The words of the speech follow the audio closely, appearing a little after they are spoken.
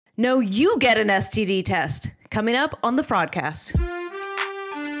No, you get an STD test. Coming up on the Fraudcast.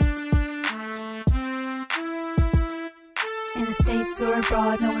 In the States or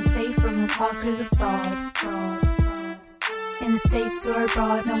abroad, no one's safe from the talkers of fraud. In the States or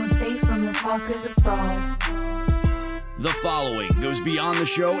abroad, no one's safe from the talkers of fraud. The following goes beyond the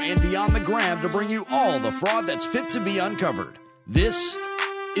show and beyond the gram to bring you all the fraud that's fit to be uncovered. This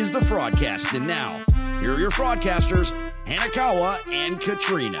is the Fraudcast, and now, here are your fraudcasters, Hanekawa and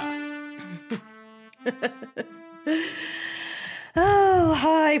Katrina. Oh,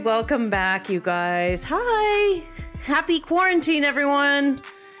 hi. Welcome back, you guys. Hi. Happy quarantine, everyone.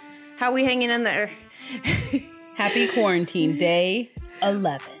 How we hanging in there? Happy quarantine, day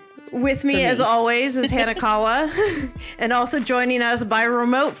 11. With me, as always, is Hanekawa. And also joining us by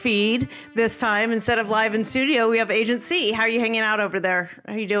remote feed this time, instead of live in studio, we have Agent C. How are you hanging out over there?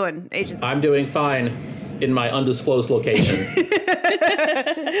 How are you doing, Agent C? I'm doing fine in my undisclosed location.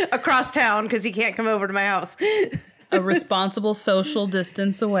 Across town, because he can't come over to my house. A responsible social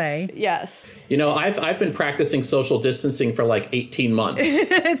distance away. Yes. You know, I've been practicing social distancing for like 18 months.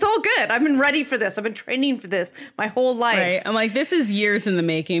 It's all good. I've been ready for this. I've been training for this my whole life. Right. I'm like, this is years in the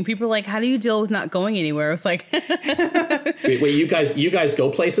making. People are like, how do you deal with not going anywhere? It's like, wait, you guys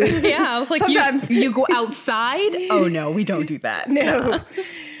go places? yeah. I was like, sometimes you go outside? Oh no, we don't do that. No.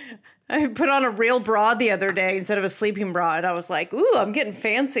 I put on a real bra the other day instead of a sleeping bra, and I was like, ooh, I'm getting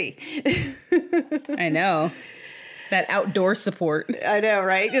fancy. I know. That outdoor support. I know,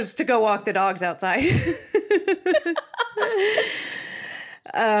 right? Just to go walk the dogs outside.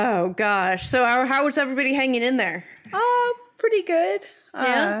 Oh, gosh. So how is everybody hanging in there? Pretty good.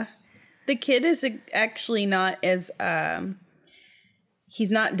 Yeah? The kid is actually not as, he's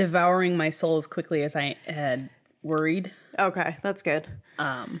not devouring my soul as quickly as I had worried. Okay, that's good.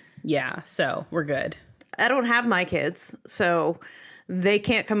 Yeah, so we're good. I don't have my kids, so they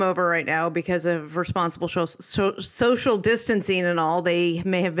can't come over right now because of responsible social distancing and all. They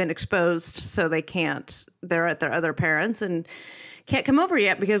may have been exposed, so they can't. They're at their other parents and can't come over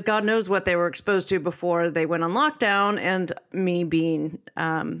yet because God knows what they were exposed to before they went on lockdown. And me being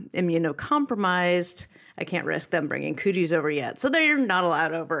immunocompromised, I can't risk them bringing cooties over yet. So they're not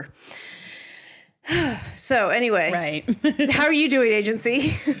allowed over. So anyway, right. How are you doing,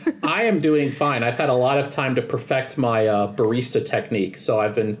 Agency? I am doing fine. I've had a lot of time to perfect my barista technique, so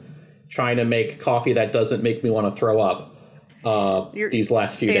I've been trying to make coffee that doesn't make me want to throw up these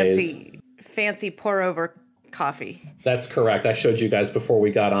last few days. Fancy pour over coffee. That's correct. I showed you guys before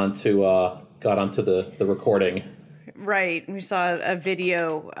we got onto the recording. Right. We saw a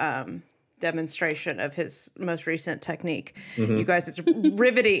video demonstration of his most recent technique. Mm-hmm. You guys, it's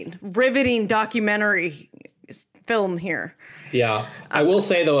riveting documentary film here. Yeah. I will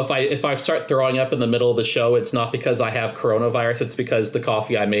say though, if I start throwing up in the middle of the show, it's not because I have coronavirus, it's because the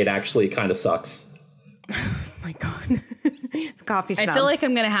coffee I made actually kind of sucks. Oh my God. It's coffee snob. I feel like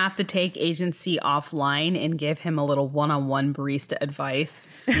I'm going to have to take Agency offline and give him a little one-on-one barista advice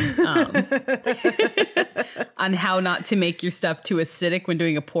on how not to make your stuff too acidic when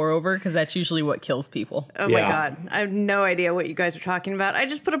doing a pour over, because that's usually what kills people. Oh my God. I have no idea what you guys are talking about. I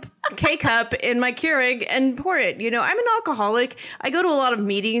just put a K-cup in my Keurig and pour it. You know, I'm an alcoholic. I go to a lot of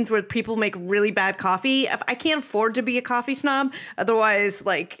meetings where people make really bad coffee. I can't afford to be a coffee snob. Otherwise,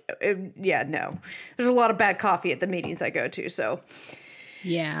 no. There's a lot of bad coffee at the meetings I go to. So,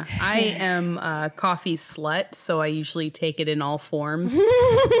 yeah, I am a coffee slut, so I usually take it in all forms.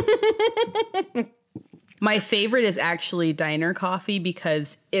 My favorite is actually diner coffee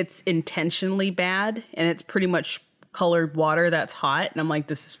because it's intentionally bad and it's pretty much colored water that's hot. And I'm like,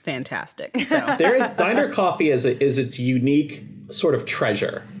 this is fantastic. So diner coffee is its unique sort of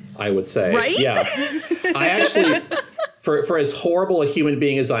treasure, I would say. Right? Yeah. I actually, for as horrible a human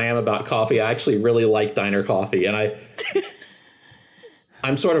being as I am about coffee, I actually really like diner coffee. And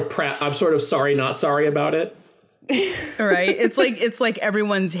I'm sort of sorry, not sorry about it. Right. It's like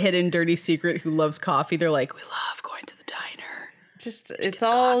everyone's hidden dirty secret who loves coffee. They're like, we love going to the diner. It's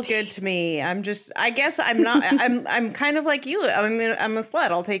all good to me. I guess I'm not, I'm kind of like you. I'm a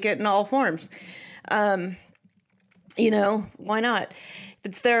slut. I'll take it in all forms. You know, why not? If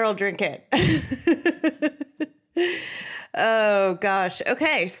it's there, I'll drink it. Oh gosh.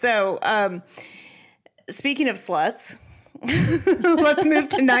 Okay. So, speaking of sluts, let's move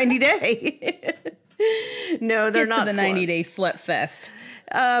to 90 Day. No, they're not. To the 90-day slut fest.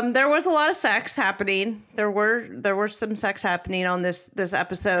 There was a lot of sex happening. There were some sex happening on this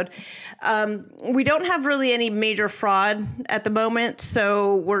episode. We don't have really any major fraud at the moment,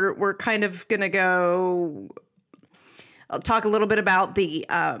 so we're kind of gonna go. I'll talk a little bit about the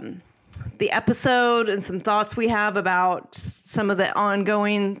the episode and some thoughts we have about some of the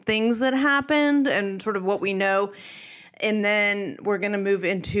ongoing things that happened and sort of what we know. And then we're going to move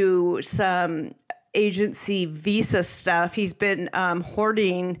into some agency visa stuff. He's been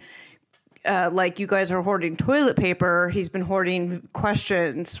hoarding, like you guys are hoarding toilet paper. He's been hoarding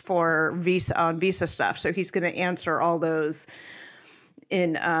questions for visa stuff. So he's going to answer all those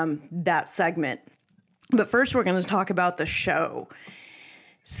in that segment. But first, we're going to talk about the show.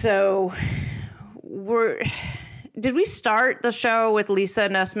 So did we start the show with Lisa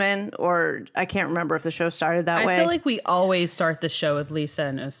and Usman, or I can't remember if the show started that way? I feel like we always start the show with Lisa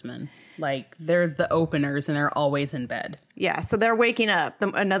and Usman. Like, they're the openers and they're always in bed. Yeah, so they're waking up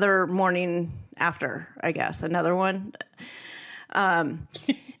another morning after, I guess. Another one.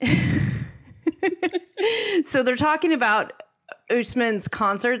 So they're talking about Usman's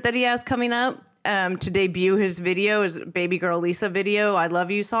concert that he has coming up to debut his video, his Baby Girl Lisa video, I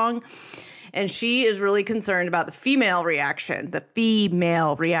Love You song. And she is really concerned about the female reaction that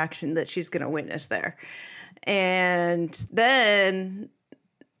she's going to witness there. And then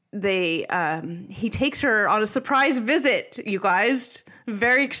he takes her on a surprise visit, you guys.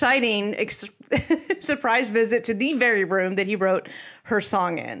 Very exciting surprise visit to the very room that he wrote her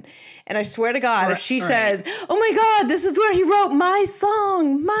song in. And I swear to God, if she says, "Oh my God, this is where he wrote my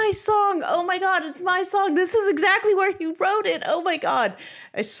song. Oh my God, it's my song. This is exactly where he wrote it. Oh my God."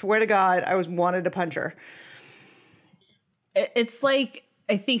 I swear to God, I wanted to punch her. It's like,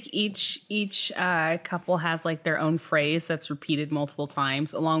 I think each couple has like their own phrase that's repeated multiple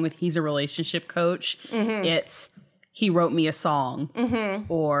times, along with he's a relationship coach. Mm-hmm. It's he wrote me a song,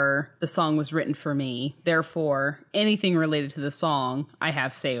 or the song was written for me. Therefore, anything related to the song, I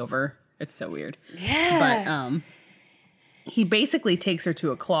have say over. It's so weird. Yeah. But he basically takes her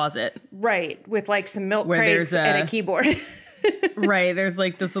to a closet. Right. With like some milk crates and a keyboard. Right. There's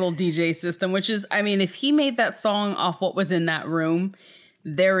like this little DJ system, which is, I mean, if he made that song off what was in that room,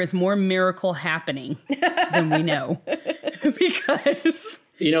 there is more miracle happening than we know. Because...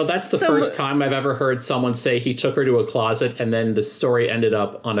 You know, that's the first time I've ever heard someone say he took her to a closet and then the story ended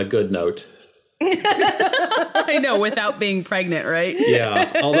up on a good note. I know, without being pregnant, right?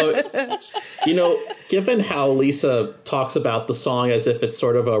 Yeah. Although, you know, given how Lisa talks about the song as if it's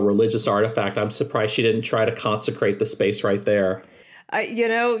sort of a religious artifact, I'm surprised she didn't try to consecrate the space right there. You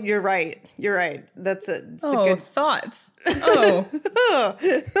know, you're right. That's a good thoughts. Oh.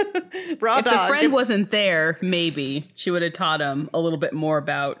 Raw if dog. the friend wasn't there, maybe she would have taught him a little bit more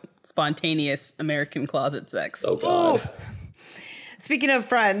about spontaneous American closet sex. Oh, God. Oh. Speaking of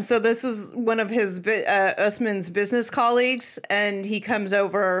friends, so this was one of his Usman's business colleagues, and he comes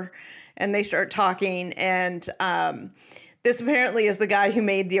over and they start talking. And this apparently is the guy who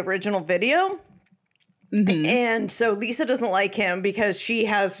made the original video. Mm-hmm. And so Lisa doesn't like him because she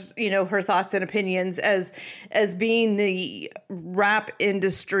has, you know, her thoughts and opinions as being the rap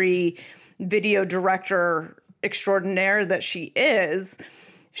industry video director extraordinaire that she is.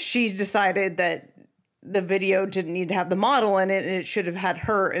 She's decided that the video didn't need to have the model in it, and it should have had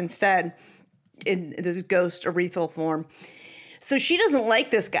her instead in this ghost urethral form. So she doesn't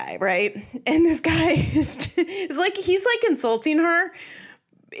like this guy, right? And this guy is like, he's like insulting her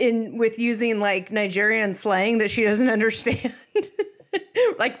with using like Nigerian slang that she doesn't understand,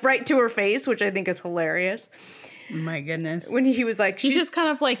 like right to her face, which I think is hilarious. My goodness. When he was like, he's just kind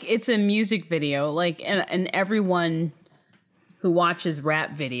of like, it's a music video, like, and everyone who watches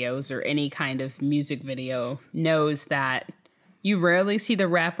rap videos or any kind of music video knows that you rarely see the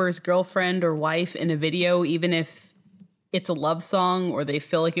rapper's girlfriend or wife in a video, even if it's a love song or they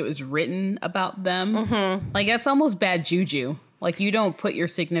feel like it was written about them. Mm-hmm. Like, that's almost bad juju. Like, you don't put your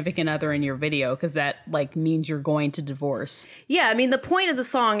significant other in your video because that, like, means you're going to divorce. Yeah, I mean, the point of the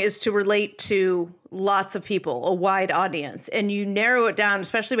song is to relate to lots of people, a wide audience. And you narrow it down,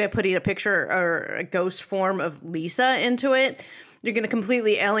 especially by putting a picture or a ghost form of Lisa into it. You're going to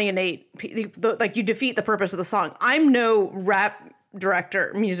completely alienate, like, you defeat the purpose of the song. I'm no rap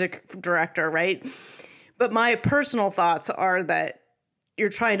director, music director, right? But my personal thoughts are that you're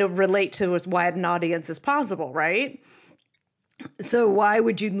trying to relate to as wide an audience as possible, right? So why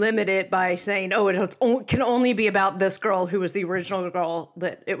would you limit it by saying, oh, it can only be about this girl who was the original girl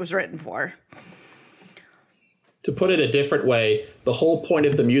that it was written for? To put it a different way, the whole point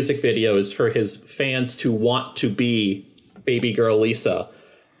of the music video is for his fans to want to be baby girl Lisa.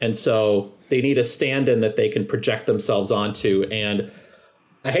 And so they need a stand-in that they can project themselves onto. And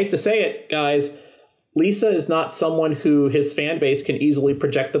I hate to say it, guys, Lisa is not someone who his fan base can easily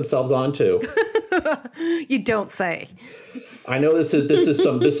project themselves onto. You don't say. I know this is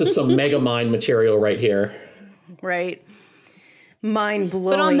some Megamind material right here. Right. mind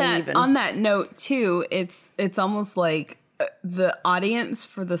blowing. But on that note too, it's almost like the audience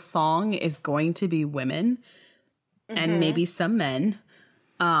for the song is going to be women and maybe some men,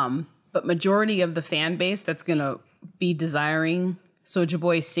 but majority of the fan base that's going to be desiring Soja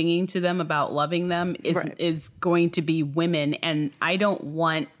Boy singing to them about loving them is going to be women, and I don't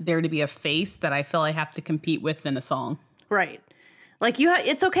want there to be a face that I feel I have to compete with in a song. Right. Like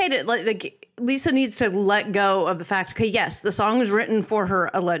it's okay to like Lisa needs to let go of the fact. Okay, yes, the song was written for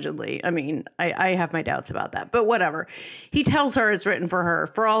her allegedly. I mean, I have my doubts about that, but whatever. He tells her it's written for her.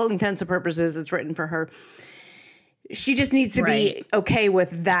 For all intents and purposes, it's written for her. She just needs to be okay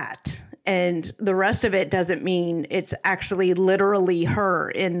with that. And the rest of it doesn't mean it's actually literally her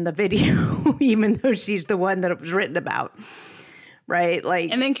in the video, even though she's the one that it was written about. Right.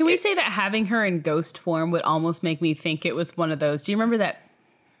 Like, and then can we say that having her in ghost form would almost make me think it was one of those. Do you remember that?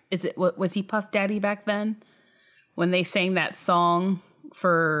 Was he Puff Daddy back then when they sang that song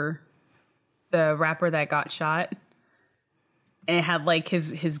for the rapper that got shot? And it had like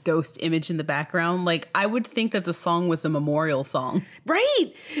his ghost image in the background. Like, I would think that the song was a memorial song.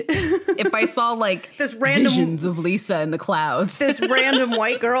 Right. If I saw like this random visions of Lisa in the clouds. This random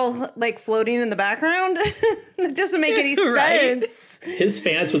white girl like floating in the background. That doesn't make any sense. His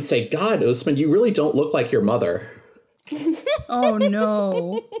fans would say, God, Usman, you really don't look like your mother. Oh,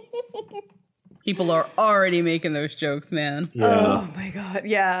 no. People are already making those jokes, man. Yeah. Oh, my God.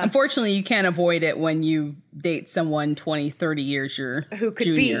 Yeah. Unfortunately, you can't avoid it when you date someone 20, 30 years your who could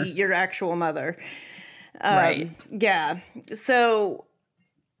junior. be your actual mother. Right. Yeah. So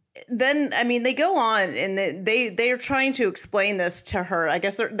then, I mean, they go on and they are trying to explain this to her. I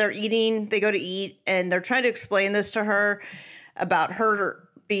guess they're eating. They go to eat and they're trying to explain this to her about her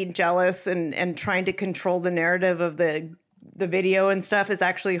being jealous and trying to control the narrative of the video and stuff is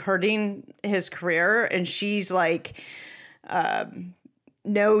actually hurting his career. And she's like,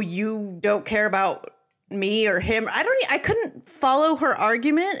 no, you don't care about me or him. I couldn't follow her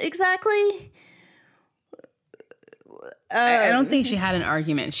argument exactly. I don't think she had an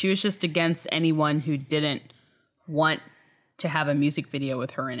argument. She was just against anyone who didn't want to have a music video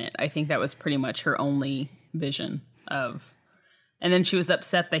with her in it. I think that was pretty much her only vision of. And then she was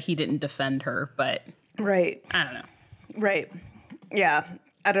upset that he didn't defend her, but right. I don't know. Right. Yeah.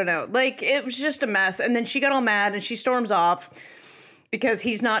 I don't know. Like, it was just a mess. And then she got all mad and she storms off because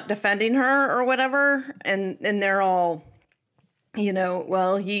he's not defending her or whatever. And they're all,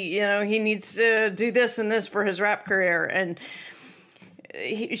 well, he needs to do this and this for his rap career. And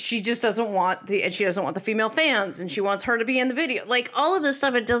she just doesn't want she doesn't want the female fans, and she wants her to be in the video. Like, all of this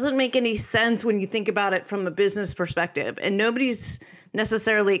stuff, it doesn't make any sense when you think about it from a business perspective. And nobody's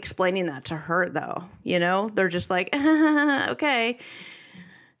necessarily explaining that to her, though. They're just like, okay.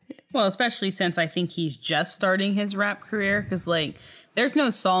 Well, especially since I think he's just starting his rap career, because like there's no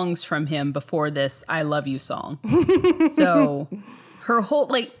songs from him before this I Love You song. So her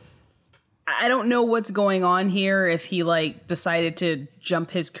whole I don't know what's going on here, if he like decided to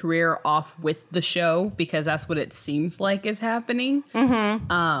jump his career off with the show, because that's what it seems like is happening.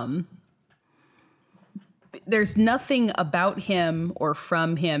 There's nothing about him or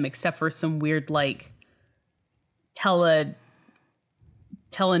from him except for some weird like telenovela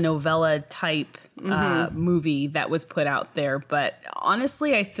type movie that was put out there. But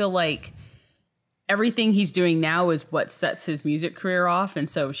honestly, I feel like everything he's doing now is what sets his music career off. And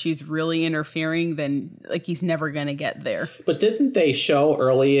so she's really interfering, then like he's never going to get there. But didn't they show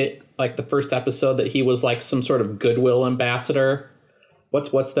early, like the first episode, that he was like some sort of goodwill ambassador? What's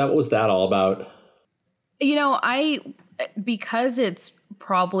that? What was that all about? Because it's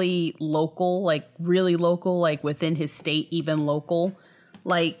probably local, like really local, like within his state, even local,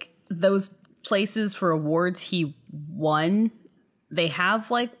 like those places for awards he won, they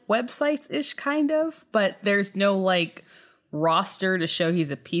have like websites-ish kind of, but there's no like roster to show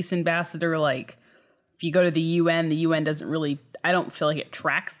he's a peace ambassador. Like if you go to the UN doesn't really, I don't feel like it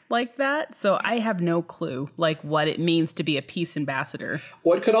tracks like that. So I have no clue like what it means to be a peace ambassador.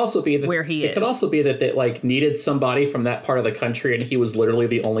 Well, it could also be that where he is. It could also be that they like needed somebody from that part of the country and he was literally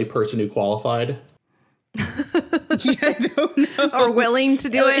the only person who qualified. Yeah, I don't know. Or willing to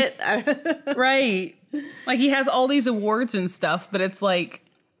do it. Right. Like he has all these awards and stuff, but it's like,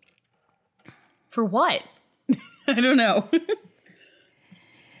 for what? I don't know.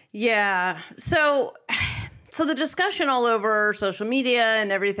 Yeah. So the discussion all over social media and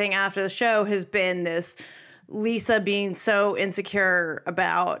everything after the show has been this Lisa being so insecure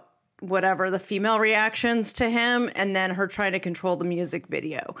about whatever the female reactions to him, and then her trying to control the music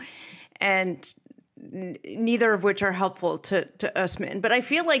video. And neither of which are helpful to Usman. But I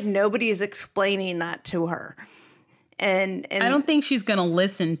feel like nobody's explaining that to her. And I don't think she's going to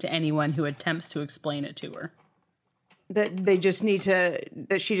listen to anyone who attempts to explain it to her. That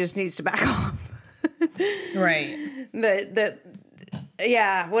she just needs to back off. Right.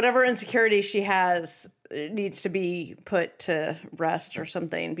 Whatever insecurity she has needs to be put to rest or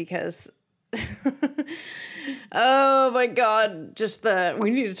something, because oh my God, we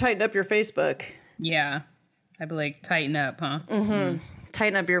need to tighten up your Facebook. Yeah. I'd be like, tighten up, huh? Mm-hmm.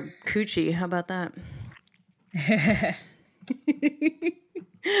 Tighten up your coochie. How about that?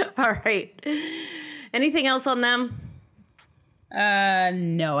 All right. Anything else on them?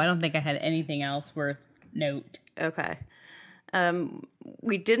 No, I don't think I had anything else worth note. Okay.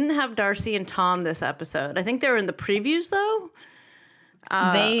 We didn't have Darcy and Tom this episode. I think they were in the previews, though.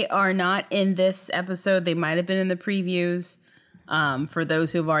 They are not in this episode. They might have been in the previews. For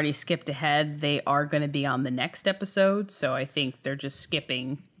those who have already skipped ahead, they are going to be on the next episode. So I think they're just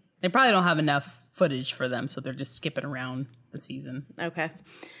skipping. They probably don't have enough footage for them, so they're just skipping around the season. Okay.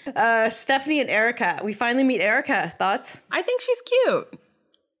 Stephanie and Erica. We finally meet Erica. Thoughts? I think she's cute.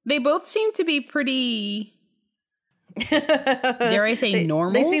 They both seem to be pretty... dare I say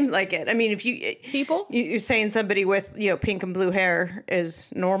normal? They seem like it. I mean, if people, you're saying somebody with pink and blue hair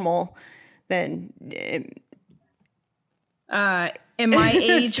is normal, then in my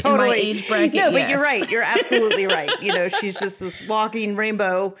age, totally, in my age bracket, no, but yes. you're right. You're absolutely right. She's just this walking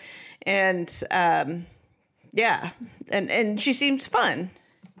rainbow, and and she seems fun.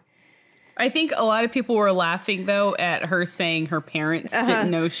 I think a lot of people were laughing though at her saying her parents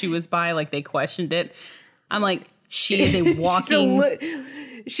didn't know she was bi, like they questioned it. I'm like, she is a walking.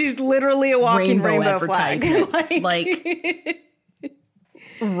 She's literally a walking rainbow flag. like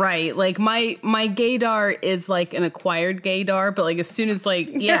right. Like my gaydar is like an acquired gaydar, but like as soon as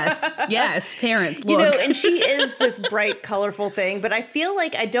yes, parents, look. And she is this bright, colorful thing, but I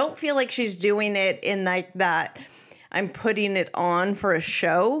don't feel like she's doing it in like that I'm putting it on for a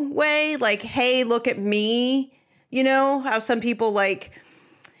show way. Like, hey, look at me. How some people like.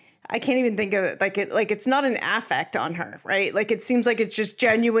 I can't even think of it like it's not an affect on her, right? Like it seems like it's just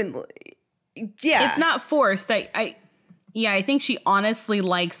genuine. Yeah, it's not forced. I think she honestly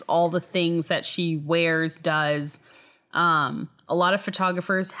likes all the things that she wears, does. A lot of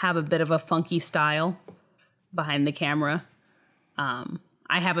photographers have a bit of a funky style behind the camera. I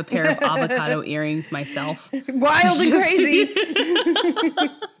have a pair of avocado earrings myself. Wild and crazy.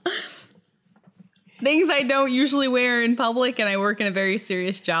 Things I don't usually wear in public, and I work in a very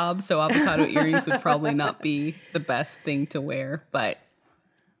serious job, so avocado earrings would probably not be the best thing to wear. But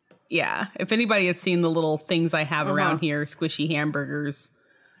yeah, if anybody has seen the little things I have around here, squishy hamburgers,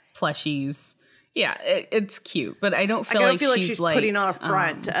 plushies, yeah, it's cute. But I don't feel like she's putting on a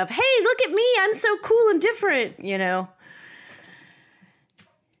front of, hey, look at me, I'm so cool and different,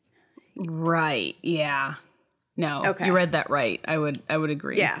 Right, yeah. No, okay. You read that right. I would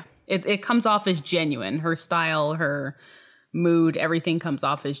agree. Yeah. It comes off as genuine. Her style, her mood, everything comes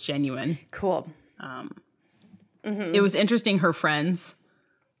off as genuine. Cool. It was interesting, her friends.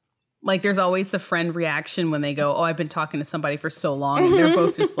 Like, there's always the friend reaction when they go, oh, I've been talking to somebody for so long. And they're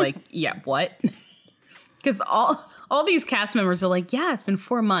both just like, yeah, what? Because all these cast members are like, yeah, it's been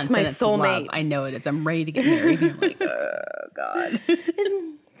 4 months. It's my soulmate. Love. I know it is. I'm ready to get married. And I'm like, oh, God.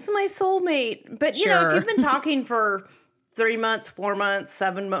 It's my soulmate. But, if you've been talking for 3 months, 4 months,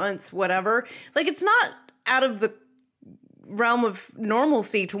 7 months, whatever. Like, it's not out of the realm of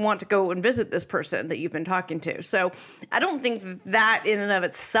normalcy to want to go and visit this person that you've been talking to. So I don't think that in and of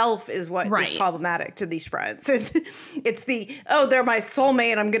itself is what is problematic to these friends. It's they're my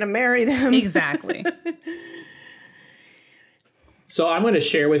soulmate, I'm going to marry them. Exactly. So I'm going to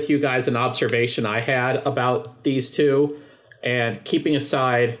share with you guys an observation I had about these two. And keeping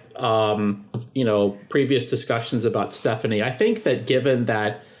aside, previous discussions about Stephanie, I think that given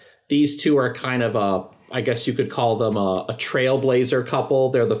that these two are kind of I guess you could call them a trailblazer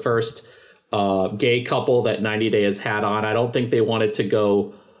couple. They're the first gay couple that 90 Day has had on. I don't think they wanted to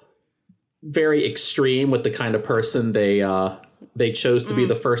go very extreme with the kind of person they chose to be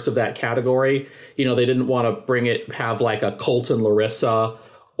the first of that category. They didn't want to have like a Colton Larissa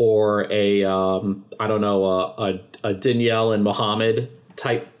or a Danielle and Muhammad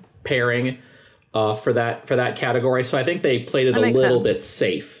type pairing for that category. So I think they played it a little bit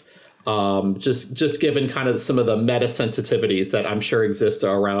safe. Just given kind of some of the meta sensitivities that I'm sure exist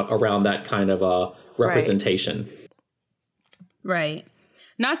around that kind of representation. Right.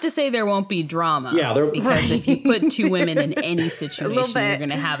 Not to say there won't be drama. Yeah, because if you put two women in any situation, you're going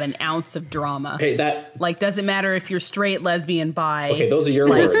to have an ounce of drama. Hey, doesn't matter if you're straight, lesbian, bi. Okay, those are your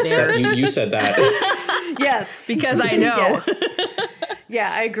words. You said that. Yes, because I know.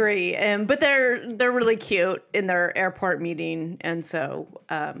 Yeah, I agree. But they're really cute in their airport meeting, and so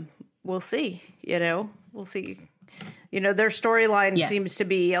we'll see. We'll see. Their storyline seems to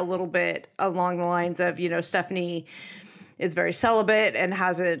be a little bit along the lines of, Stephanie is very celibate and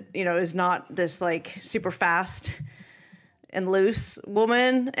hasn't, is not this like super fast and loose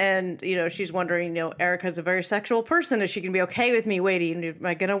woman. And, she's wondering, Erica's a very sexual person. Is she going to be okay with me waiting? Am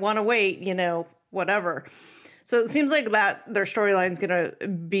I going to want to wait? Whatever. So it seems like that their storyline is going to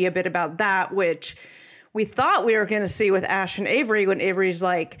be a bit about that, which we thought we were going to see with Ash and Avery when Avery's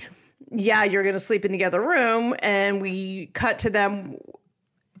like, yeah, you're going to sleep in the other room. And we cut to them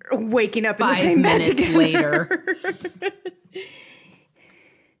waking up in the same bed together. Later.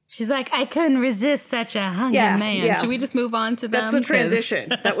 She's like, I couldn't resist such a hungry man. Yeah. Should we just move on to them? That's the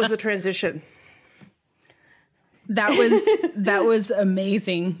transition. That was the transition. That was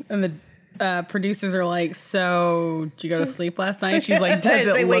amazing. And the producers are like, so did you go to sleep last night? She's like, does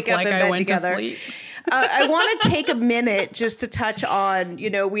it look like I went together to sleep? I want to take a minute just to touch on,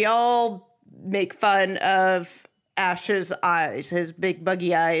 we all make fun of Ash's eyes, his big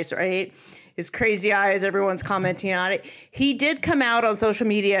buggy eyes, right? His crazy eyes, everyone's commenting on it. He did come out on social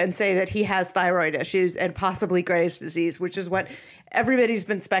media and say that he has thyroid issues and possibly Graves' disease, which is what everybody's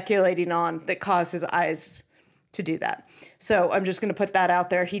been speculating on that caused his eyes to do that. So I'm just going to put that out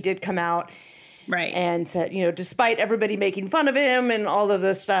there. He did come out and said, despite everybody making fun of him and all of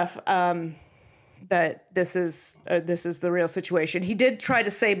this stuff, that this is the real situation. He did try to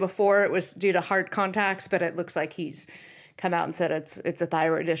say before it was due to heart contacts, but it looks like he's come out and said it's a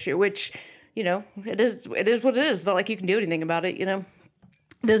thyroid issue, which, it is what it is. It's not like you can do anything about it, It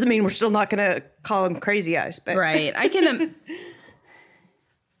doesn't mean we're still not going to call him crazy eyes, but right. I can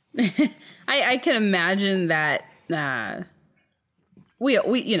I can imagine that we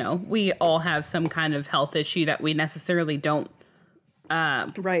all have some kind of health issue that we necessarily don't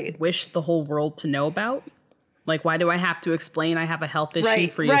wish the whole world to know about. Like, why do I have to explain I have a health issue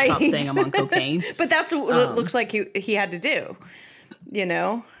for you to stop saying I'm on cocaine? But that's what it looks like he had to do,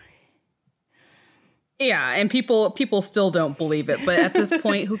 Yeah, and people still don't believe it. But at this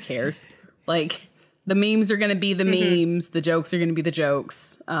point, who cares? Like, the memes are going to be the memes. The jokes are going to be the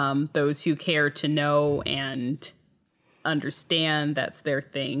jokes. Those who care to know and understand, that's their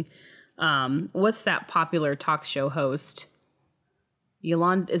thing. What's that popular talk show host?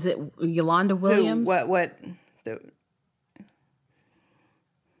 Is it Yolanda Williams? What?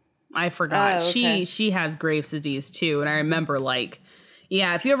 I forgot. Okay. She has Graves' disease too, and I remember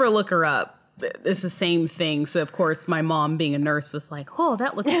if you ever look her up, it's the same thing. So of course, my mom, being a nurse, was like, "Oh,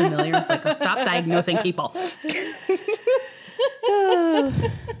 that looks familiar." It's like, stop diagnosing people.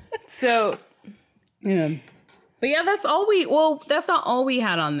 So, yeah, but yeah, that's all that's not all we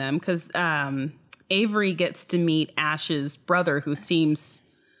had on them, because Avery gets to meet Ash's brother, who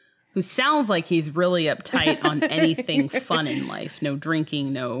sounds like he's really uptight on anything fun in life. No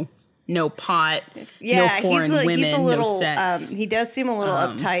drinking, no pot, no foreign women, no sex. He does seem a little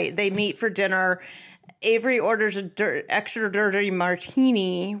uptight. They meet for dinner. Avery orders an extra dirty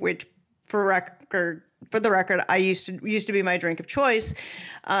martini, which for the record, I used to be my drink of choice.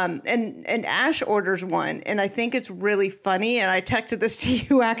 And Ash orders one, and I think it's really funny. And I texted this to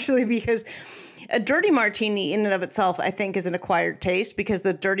you actually, because a dirty martini in and of itself, I think, is an acquired taste, because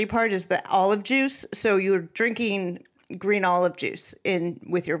the dirty part is the olive juice. So you're drinking green olive juice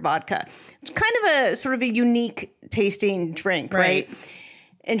with your vodka. It's kind of a sort of a unique tasting drink, right?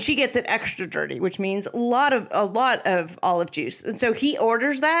 And she gets it extra dirty, which means a lot of olive juice. And so he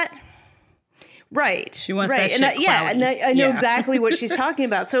orders that. Right. She wants that shit cloudy. And I know exactly what she's talking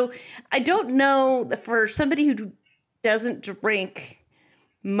about. So I don't know, for somebody who doesn't drink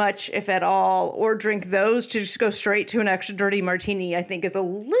much, if at all, or drink those, to just go straight to an extra dirty martini, I think is a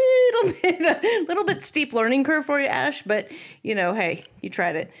little bit steep learning curve for you, Ash. But hey, you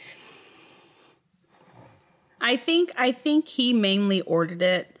tried it. I think he mainly ordered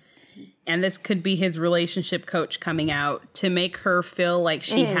it, and this could be his relationship coach coming out to make her feel like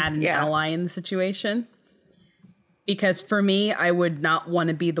she had an ally in the situation. Because for me, I would not want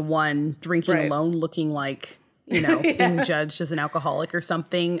to be the one drinking alone, looking like, being judged as an alcoholic or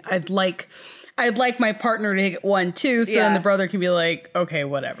something. I'd like my partner to get one too, so then the brother can be like, okay,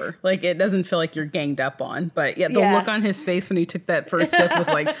 whatever. Like, it doesn't feel like you're ganged up on. But the look on his face when he took that first sip was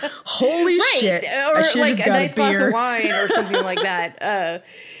like, holy shit. Or like a nice glass of wine or something like that.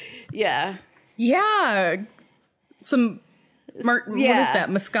 Yeah. Some what is that?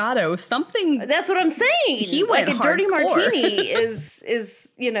 Moscato, something. That's what I'm saying. He went like a dirty martini is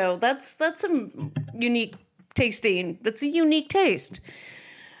that's some unique tasting. That's a unique taste.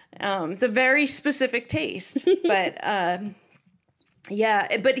 It's a very specific taste, but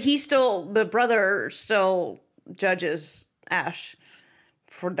Yeah, but the brother still judges Ash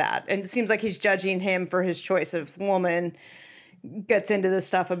for that. And it seems like he's judging him for his choice of woman, gets into this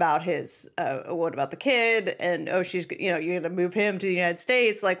stuff about his, what about the kid? And, she's, you're going to move him to the United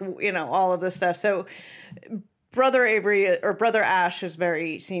States, like, all of this stuff. So Brother Ash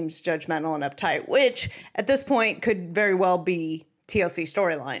seems judgmental and uptight, which at this point could very well be TLC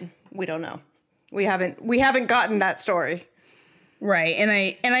storyline. We don't know. We haven't gotten that story. Right.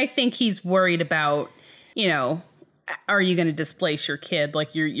 And I think he's worried about, are you going to displace your kid?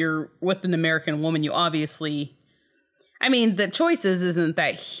 Like you're with an American woman, you obviously, the choices isn't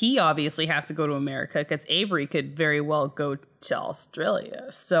that he obviously has to go to America, because Avery could very well go to Australia.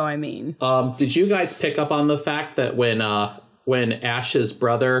 So, did you guys pick up on the fact that when Ash's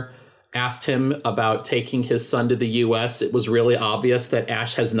brother asked him about taking his son to the U.S., it was really obvious that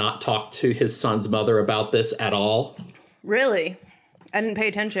Ash has not talked to his son's mother about this at all? Really? I didn't pay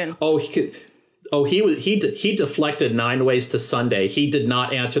attention. He deflected 9 ways to Sunday. He did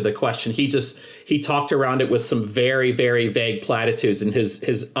not answer the question. He talked around it with some very, very vague platitudes, and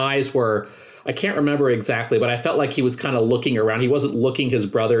his eyes were, I can't remember exactly, but I felt like he was kind of looking around. He wasn't looking his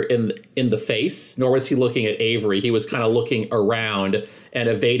brother in the face, nor was he looking at Avery. He was kind of looking around and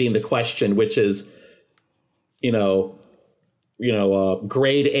evading the question, which is,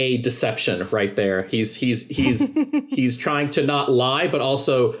 grade A deception right there. He's trying to not lie, but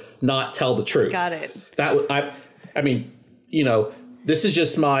also not tell the truth. Got it. This is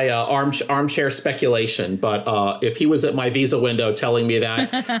just my armchair speculation, but if he was at my visa window telling me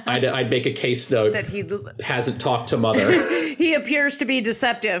that, I'd make a case note that he hasn't talked to mother. He appears to be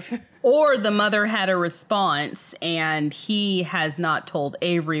deceptive. Or the mother had a response and he has not told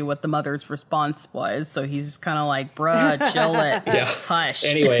Avery what the mother's response was. So he's kind of like, bruh, chill it. Yeah. Hush.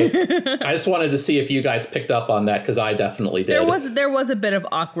 Anyway, I just wanted to see if you guys picked up on that, because I definitely did. There was a bit of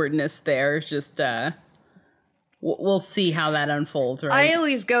awkwardness there. Just we'll see how that unfolds, right? I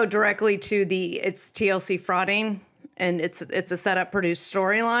always go directly to it's TLC frauding, and it's a setup produced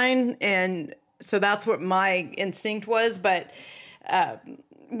storyline. And so that's what my instinct was. But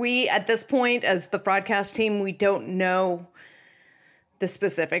we, at this point, as the Fraudcast team, we don't know the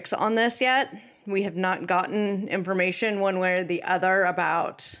specifics on this yet. We have not gotten information one way or the other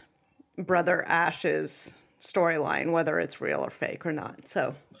about Brother Ash's storyline, whether it's real or fake or not.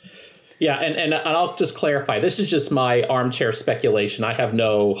 So, yeah, and I'll just clarify. This is just my armchair speculation. I have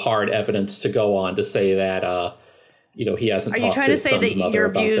no hard evidence to go on to say that he hasn't. Are you trying to say that your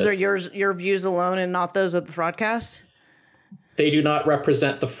views are your views alone and not those of the Fraudcast? They do not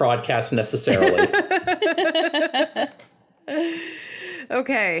represent the Fraudcast necessarily.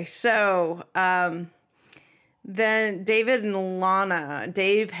 Okay, so then David and Lana.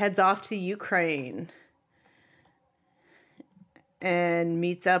 Dave heads off to Ukraine and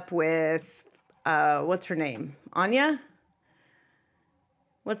meets up with what's her name? Anya?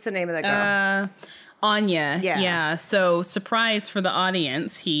 What's the name of that girl? Anya. Yeah. So, surprise for the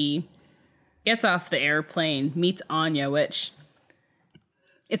audience, he gets off the airplane, meets Anya, which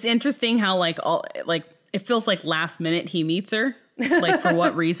it's interesting how it feels like last minute he meets her. Like, for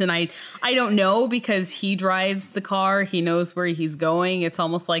what reason? I don't know, because he drives the car. He knows where he's going. It's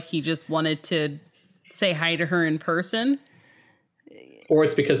almost like he just wanted to say hi to her in person. Or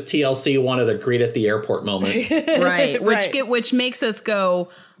it's because TLC wanted a greet at the airport moment. Right. Which makes us go,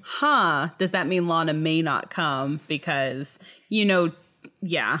 does that mean Lana may not come? Because,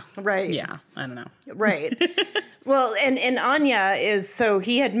 yeah. Right. Yeah. I don't know. Right. Well, and Anya so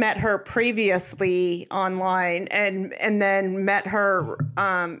he had met her previously online and then met her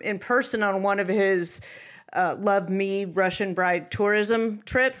in person on one of his Love Me Russian Bride tourism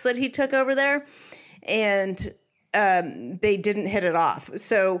trips that he took over there. And they didn't hit it off.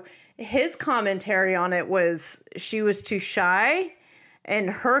 So his commentary on it was she was too shy. And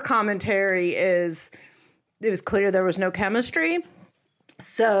her commentary is it was clear there was no chemistry.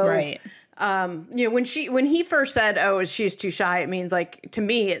 So, right. When he first said, "Oh, she's too shy," it means, like, to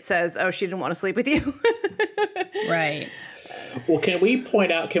me, it says, "Oh, she didn't want to sleep with you." Right. Well, can we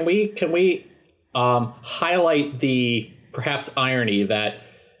point out? Can we highlight the perhaps irony that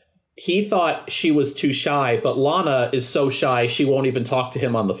he thought she was too shy, but Lana is so shy she won't even talk to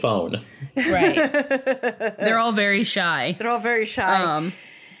him on the phone. Right. They're all very shy. They're all very shy.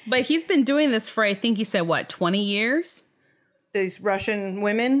 But he's been doing this for, I think you said, 20 years? These Russian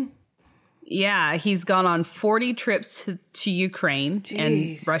women. Yeah, he's gone on 40 trips to Ukraine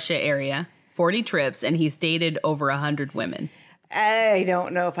and Russia area. 40 trips, and he's dated over 100 women. I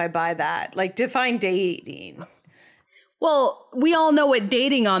don't know if I buy that. Like, define dating. Well, we all know what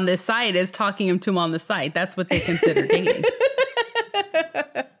dating on this site is, talking to him on the site. That's what they consider dating.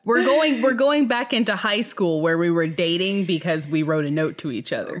 We're going back into high school where we were dating because we wrote a note to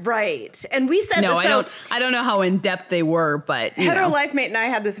each other. Right. And we said No, this, I don't know how in depth they were, but Hetero Life Mate and I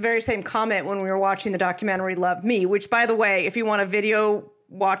had this very same comment when we were watching the documentary Love Me, which, by the way, if you want a video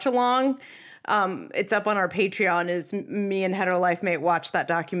watch along, it's up on our Patreon. Is me and Hetero Life Mate watched that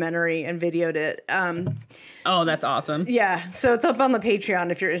documentary and videoed it. Oh, that's awesome. Yeah, so it's up on the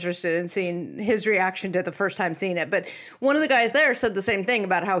Patreon if you're interested in seeing his reaction to the first time seeing it. But one of the guys there said the same thing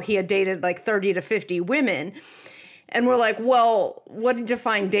about how he had dated like 30 to 50 women. And we're like, well, what did you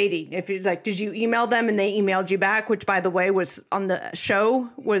find dating? If it's like, did you email them and they emailed you back? Which, by the way, was on the show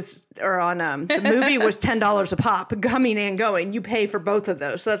on the movie was $10 a pop, coming and going. You pay for both of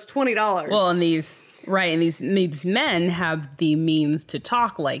those, so that's $20. Well, and these men have the means to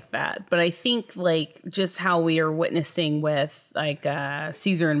talk like that. But I think like just how we are witnessing with like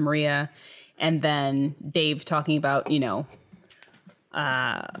Caesar and Maria, and then Dave talking about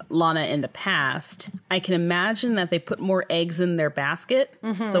Lana in the past, I can imagine that they put more eggs in their basket.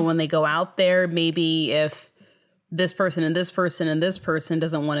 Mm-hmm. So when they go out there, maybe if this person and this person and this person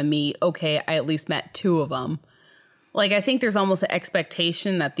doesn't want to meet, okay, I at least met two of them. Like, I think there's almost an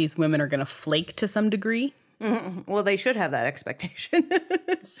expectation that these women are going to flake to some degree. Mm-hmm. Well, they should have that expectation.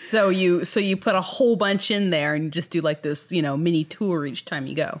 So you put a whole bunch in there and just do like this, mini tour each time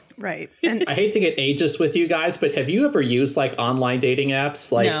you go. Right. And I hate to get ageist with you guys, but have you ever used like online dating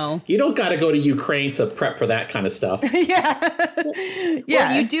apps? Like, no. You don't got to go to Ukraine to prep for that kind of stuff. Yeah.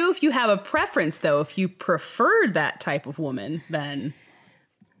 Well, you do if you have a preference, though. If you prefer that type of woman, then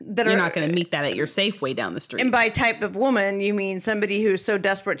you're not going to meet that at your Safeway down the street. And by type of woman, you mean somebody who's so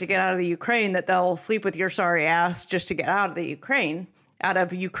desperate to get out of the Ukraine that they'll sleep with your sorry ass just to get out of Ukraine.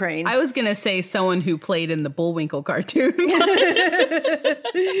 I was going to say someone who played in the Bullwinkle cartoon.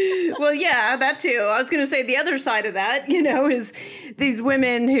 Well, yeah, that too. I was going to say the other side of that, is these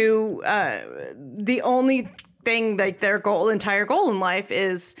women who the only thing, like their entire goal in life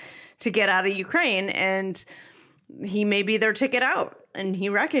is to get out of Ukraine, and he may be their ticket out. And he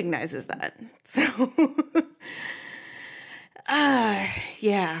recognizes that. So,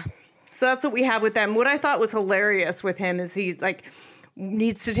 yeah. So that's what we have with them. What I thought was hilarious with him is he's like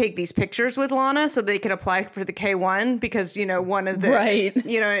needs to take these pictures with Lana so they can apply for the K1 because, one of the, right.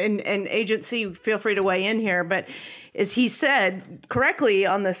 And agency, feel free to weigh in here. But as he said correctly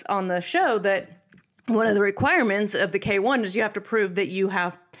on the show that one of the requirements of the K1 is you have to prove that you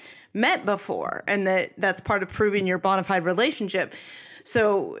have met before, and that's part of proving your bona fide relationship.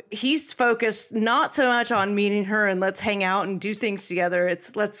 So he's focused not so much on meeting her and let's hang out and do things together.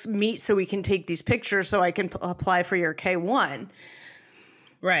 It's let's meet so we can take these pictures so I can apply for your K1.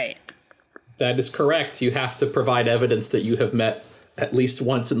 Right. That is correct. You have to provide evidence that you have met at least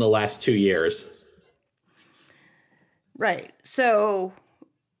once in the last 2 years. Right. So,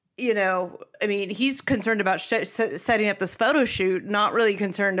 he's concerned about setting up this photo shoot, not really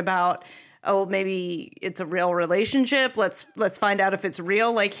concerned about, oh, maybe it's a real relationship. Let's find out if it's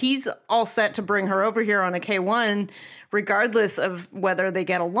real. Like, he's all set to bring her over here on a K1, regardless of whether they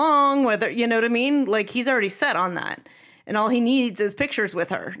get along, whether, you know what I mean? Like, he's already set on that. And all he needs is pictures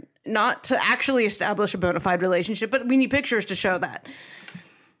with her, not to actually establish a bona fide relationship, but we need pictures to show that.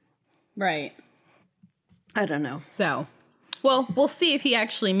 Right. I don't know. So, well, we'll see if he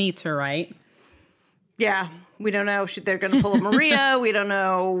actually meets her, right? Yeah. We don't know if they're going to pull a Maria. We don't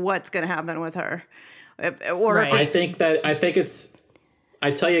know what's going to happen with her. Right.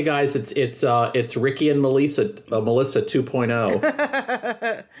 I tell you guys, it's Ricky and Melissa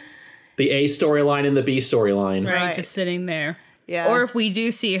 2.0. The A storyline and the B storyline. Right. Just sitting there. Yeah. Or if we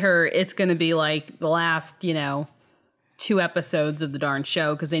do see her, it's going to be like the last, 2 episodes of the darn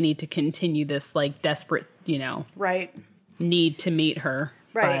show because they need to continue this like desperate, right. need to meet her.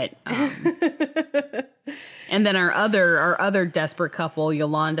 Right. But, and then our other desperate couple,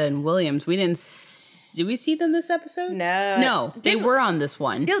 Yolanda and Williams, did we see them this episode? No, they were on this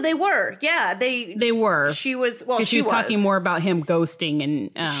one. No, they were. Yeah, they were. She was talking more about him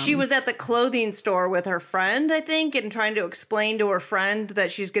ghosting, and she was at the clothing store with her friend, I think, and trying to explain to her friend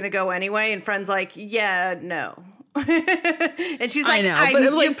that she's going to go anyway, and friend's like, "Yeah, no." And she's like,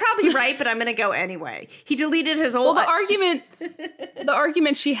 "You're probably right, but I'm going to go anyway." He deleted his old. Well, the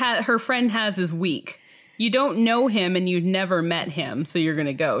argument her friend has is weak. You don't know him and you've never met him, so you're going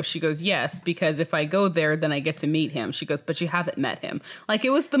to go. She goes, yes, because if I go there, then I get to meet him. She goes, but you haven't met him. Like, it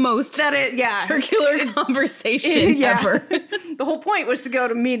was the most circular conversation ever. The whole point was to go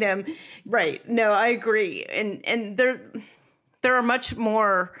to meet him. Right. No, I agree. And there are much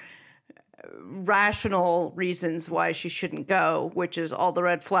more rational reasons why she shouldn't go, which is all the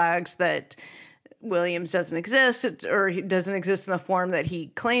red flags that Williams doesn't exist, or he doesn't exist in the form that he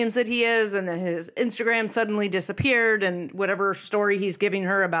claims that he is, and then his Instagram suddenly disappeared, and whatever story he's giving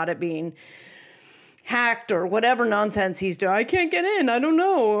her about it being hacked or whatever nonsense he's doing. I can't get in. I don't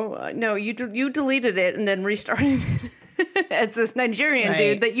know. No, you deleted it and then restarted it as this Nigerian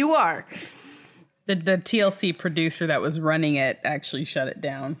dude that you are. The TLC producer that was running it actually shut it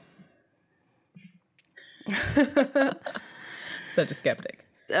down. Such a skeptic.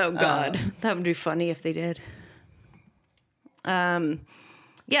 Oh God, that would be funny if they did.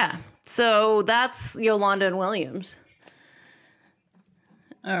 Yeah. So that's Yolanda and Williams.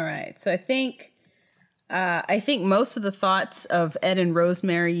 All right. So I think most of the thoughts of Ed and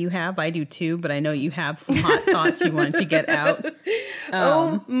Rosemary you have, I do too, but I know you have some hot thoughts you want to get out.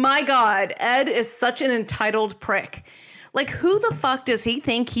 Oh my God. Ed is such an entitled prick. Like, who the fuck does he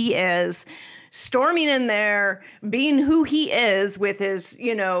think he is? Storming in there, being who he is with his,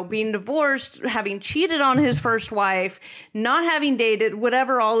 being divorced, having cheated on his first wife, not having dated,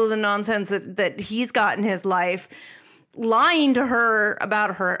 whatever, all of the nonsense that he's got in his life, lying to her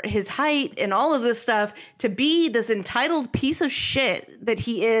about his height and all of this stuff, to be this entitled piece of shit that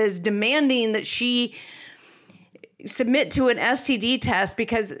he is, demanding that she submit to an STD test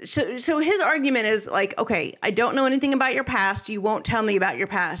because so his argument is like, okay, I don't know anything about your past. You won't tell me about your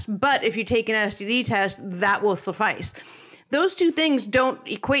past. But if you take an STD test, that will suffice. Those two things don't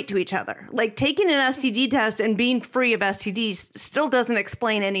equate to each other. Like, taking an STD test and being free of STDs still doesn't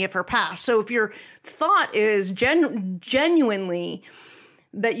explain any of her past. So if your thought is genuinely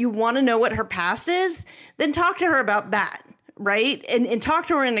that you want to know what her past is, then talk to her about that, right? And talk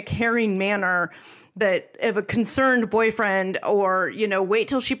to her in a caring manner, that of a concerned boyfriend, or, wait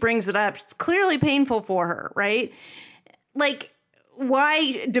till she brings it up. It's clearly painful for her, right? Like,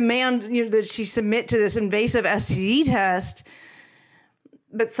 why demand that she submit to this invasive STD test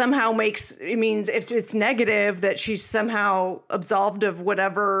that somehow means if it's negative, that she's somehow absolved of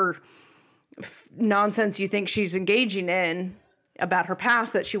whatever nonsense you think she's engaging in about her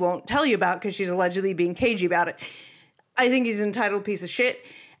past that she won't tell you about because she's allegedly being cagey about it. I think he's an entitled piece of shit.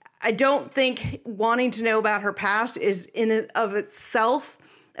 I don't think wanting to know about her past is in and of itself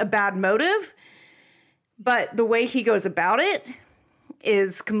a bad motive, but the way he goes about it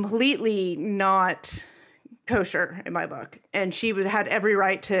is completely not kosher in my book. And she had every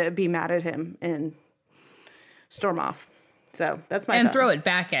right to be mad at him and storm off. So that's my thought. Throw it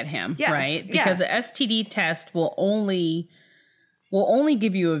back at him, yes, right? Because the STD test will only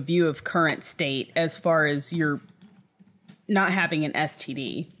give you a view of current state as far as you're not having an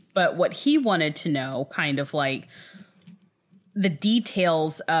STD. But what he wanted to know, kind of like the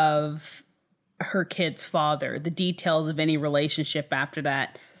details of her kid's father, the details of any relationship after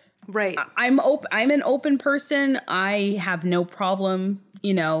that. Right. I'm an open person. I have no problem,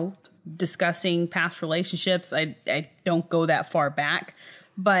 discussing past relationships. I don't go that far back,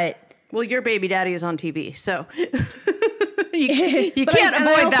 but well, your baby daddy is on TV, so you can't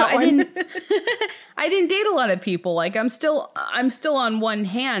avoid that one. I didn't date a lot of people. Like, I'm still on one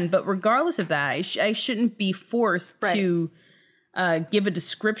hand, but regardless of that, I shouldn't be forced to give a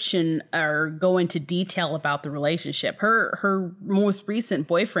description or go into detail about the relationship. Her most recent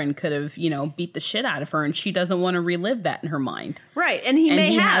boyfriend could have, beat the shit out of her, and she doesn't want to relive that in her mind. Right. And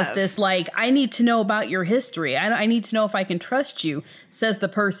he has this, like, I need to know about your history. I need to know if I can trust you, says the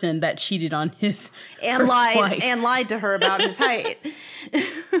person that cheated on his and first wife. lied to her about his height.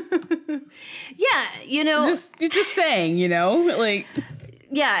 Yeah, just saying, like,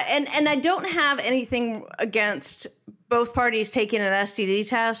 yeah. And I don't have anything against both parties taking an STD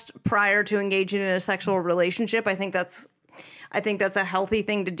test prior to engaging in a sexual relationship. I think that's a healthy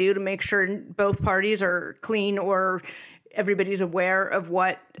thing to do to make sure both parties are clean or everybody's aware of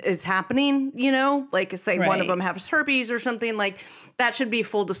what is happening, like say one of them has herpes or something, like that should be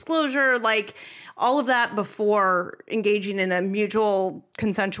full disclosure, like all of that before engaging in a mutual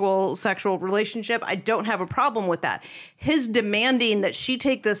consensual sexual relationship. I don't have a problem with that. His demanding that she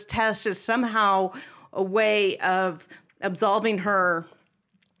take this test is somehow a way of absolving her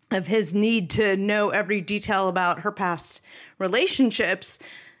of his need to know every detail about her past relationships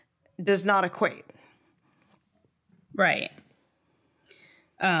does not equate. Right.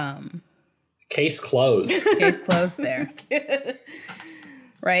 Case closed. Case closed there.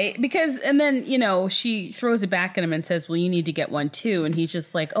 Right? Because, and then, she throws it back at him and says, well, you need to get one too. And he's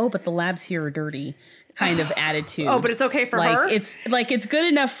just like, oh, but the labs here are dirty kind of attitude. Oh, but it's okay for her? It's like, it's good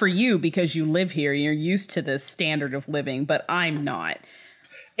enough for you because you live here. You're used to this standard of living, but I'm not.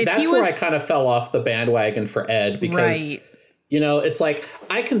 That's where I kind of fell off the bandwagon for Ed because, it's like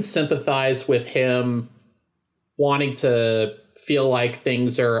I can sympathize with him wanting to feel like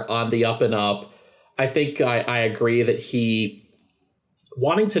things are on the up and up. I think I agree that he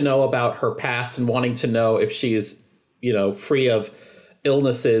wanting to know about her past and wanting to know if she's, free of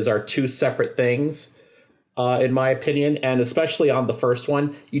illnesses are two separate things, in my opinion. And especially on the first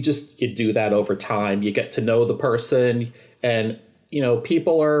one, you do that over time. You get to know the person, and,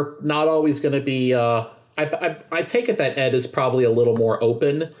 people are not always going to be, I take it that Ed is probably a little more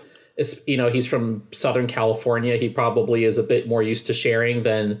open. He's from Southern California. He probably is a bit more used to sharing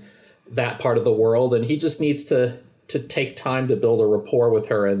than that part of the world. And he just needs to take time to build a rapport with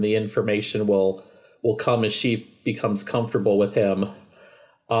her, and the information will come as she becomes comfortable with him.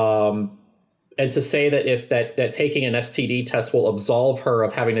 And to say that if that taking an STD test will absolve her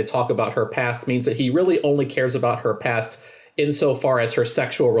of having to talk about her past means that he really only cares about her past insofar as her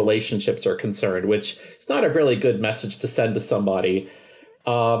sexual relationships are concerned, which is not a really good message to send to somebody.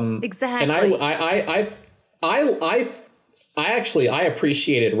 Exactly. And I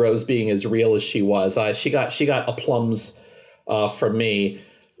appreciated Rose being as real as she was. She got a plums from me.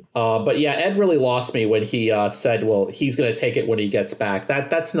 But yeah, Ed really lost me when he said, well, he's going to take it when he gets back.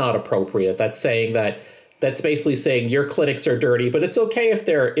 That's not appropriate. That's basically saying your clinics are dirty, but it's okay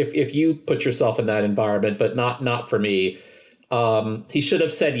if you put yourself in that environment, but not for me. He should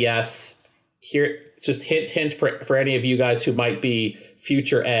have said yes. Here, just hint for any of you guys who might be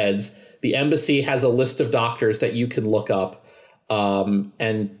future Eds. The embassy has a list of doctors that you can look up.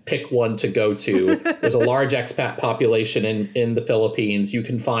 And pick one to go to. There's a large expat population in the Philippines. You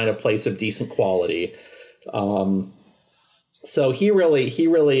can find a place of decent quality. So he really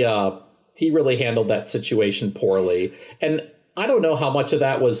handled that situation poorly. And I don't know how much of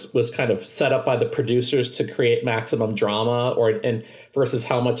that was kind of set up by the producers to create maximum drama, and versus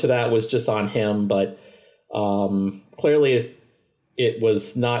how much of that was just on him. But clearly, it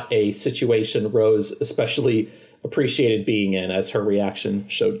was not a situation Rose especially appreciated being in, as her reaction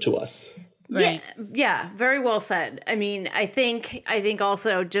showed to us. Right. Yeah, very well said. I mean, I think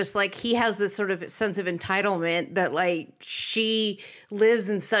also just like he has this sort of sense of entitlement that like she lives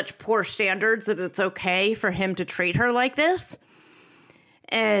in such poor standards that it's okay for him to treat her like this.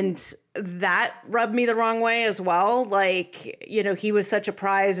 And that rubbed me the wrong way as well. Like, he was such a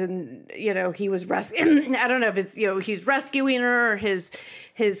prize, and, he was I don't know if it's, he's rescuing her, or his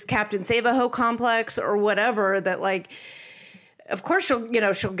Captain Save-A-Ho complex or whatever, that like, of course she'll give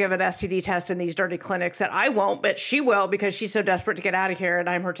an STD test in these dirty clinics that I won't, but she will because she's so desperate to get out of here and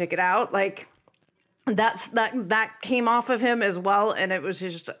I'm her ticket out. Like that came off of him as well. And it was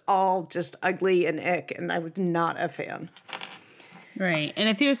just all just ugly and ick. And I was not a fan. Right. And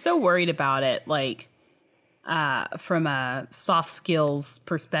if he was so worried about it, like, from a soft skills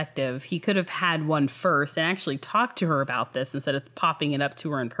perspective, he could have had one first and actually talked to her about this instead of popping it up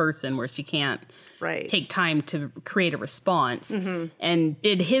to her in person where she can't take time to create a response. Mm-hmm. And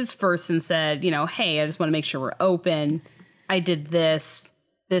did his first and said, hey, I just want to make sure we're open. I did this.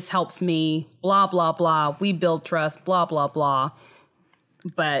 This helps me. Blah, blah, blah. We build trust. Blah, blah, blah.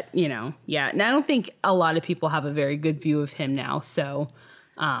 But, yeah. And I don't think a lot of people have a very good view of him now. So,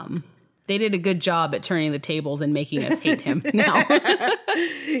 they did a good job at turning the tables and making us hate him now.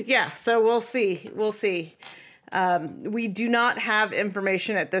 Yeah, so we'll see. We do not have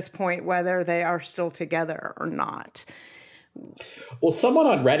information at this point whether they are still together or not. Well, someone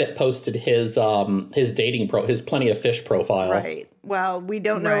on Reddit posted his his Plenty of Fish profile. Right. Well, we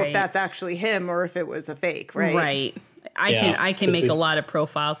don't know if that's actually him or if it was a fake, right? Right. I can make a lot of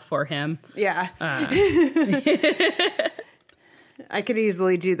profiles for him. Yeah. I could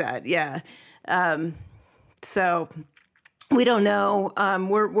easily do that. Yeah. So we don't know.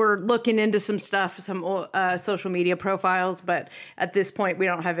 We're looking into some stuff, some social media profiles, but at this point we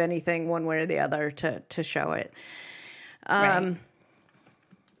don't have anything one way or the other to show it. I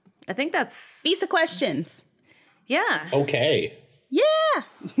think that's Visa questions. Yeah. Okay. Yeah.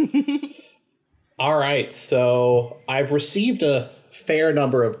 All right. So I've received a fair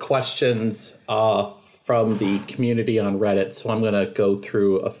number of questions from the community on Reddit, so I'm going to go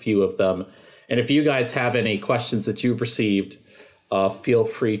through a few of them. And if you guys have any questions that you've received, feel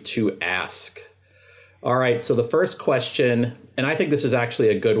free to ask. All right, so the first question, and I think this is actually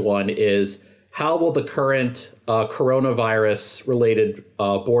a good one, is how will the current coronavirus-related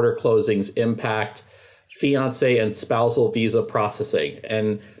border closings impact fiancé and spousal visa processing?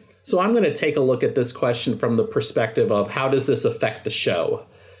 And so I'm going to take a look at this question from the perspective of how does this affect the show?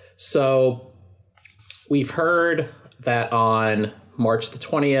 So we've heard that on March the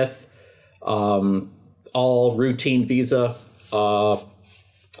 20th, all routine visa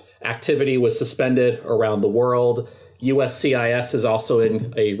activity was suspended around the world. USCIS is also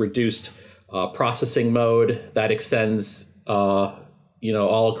in a reduced processing mode that extends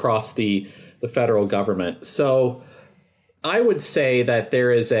all across the federal government. So I would say that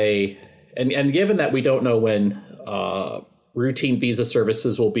there is and given that we don't know when routine visa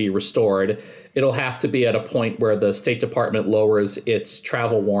services will be restored, it'll have to be at a point where the State Department lowers its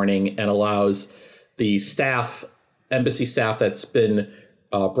travel warning and allows the embassy staff that's been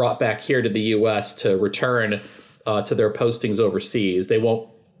brought back here to the U.S. to return to their postings overseas. They won't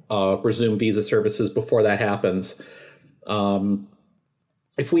resume visa services before that happens.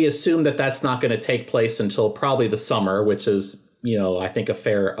 If we assume that that's not going to take place until probably the summer, which is, I think a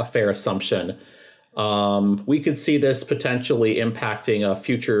fair assumption, we could see this potentially impacting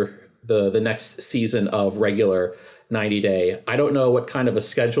the next season of regular 90-day. I don't know what kind of a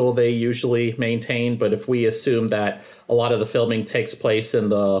schedule they usually maintain, but if we assume that a lot of the filming takes place in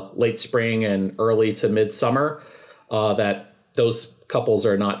the late spring and early to midsummer, that those couples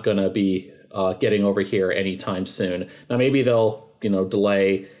are not going to be getting over here anytime soon. Now, maybe they'll,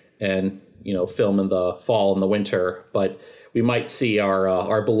 delay and, film in the fall and the winter, but we might see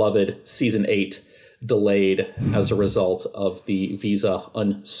our beloved season 8 delayed as a result of the visa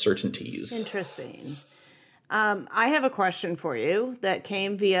uncertainties. Interesting. I have a question for you that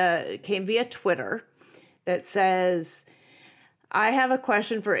came via Twitter that says, I have a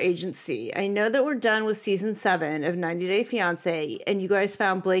question for agency. I know that we're done with season 7 of 90 Day Fiancé, and you guys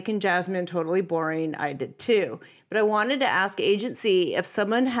found Blake and Jasmine totally boring. I did too. But I wanted to ask agency if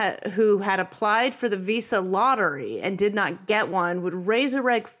someone who had applied for the visa lottery and did not get one would raise a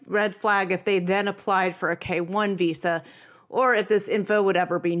red flag if they then applied for a K-1 visa, or if this info would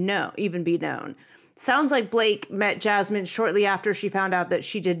ever be known. Sounds like Blake met Jasmine shortly after she found out that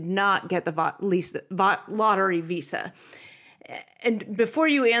she did not get the lottery visa. And before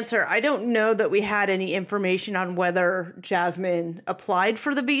you answer, I don't know that we had any information on whether Jasmine applied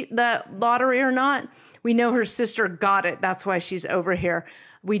for the lottery or not. We know her sister got it. That's why she's over here.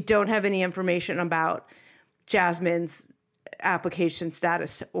 We don't have any information about Jasmine's application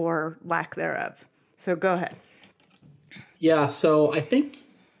status or lack thereof. So go ahead. Yeah, so I think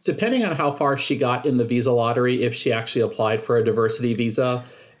depending on how far she got in the visa lottery, if she actually applied for a diversity visa,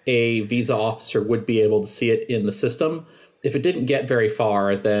 a visa officer would be able to see it in the system. If it didn't get very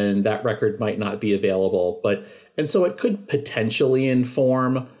far, then that record might not be available. And so it could potentially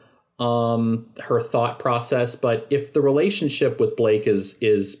inform her thought process. But if the relationship with Blake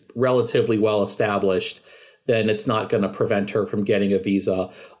is relatively well established, then it's not going to prevent her from getting a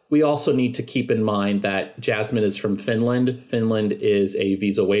visa. We also need to keep in mind that Jasmine is from Finland. Finland is a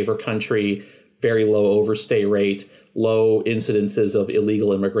visa waiver country, very low overstay rate, low incidences of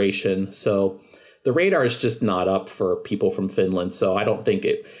illegal immigration. So the radar is just not up for people from Finland. So I don't think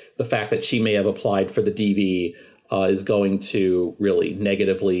the fact that she may have applied for the DV is going to really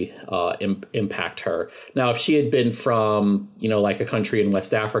negatively impact her. Now, if she had been from, like a country in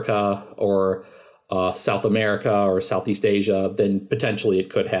West Africa or South America or Southeast Asia, then potentially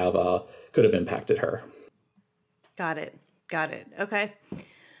it could have impacted her. Got it. Okay.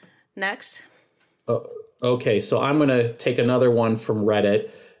 Next. Okay, so I'm going to take another one from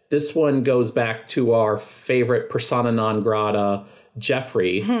Reddit. This one goes back to our favorite persona non grata,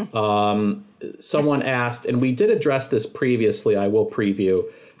 Jeffrey. Someone asked, and we did address this previously, I will preview,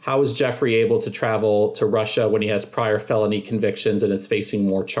 how is Jeffrey able to travel to Russia when he has prior felony convictions and is facing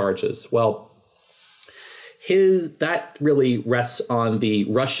more charges? Well, that really rests on the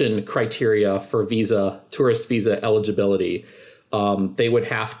Russian criteria for tourist visa eligibility. He would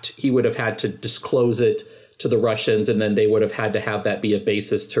have had to disclose it to the Russians, and then they would have had to have that be a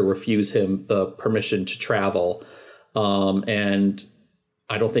basis to refuse him the permission to travel. And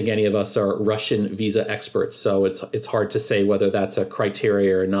I don't think any of us are Russian visa experts, so it's hard to say whether that's a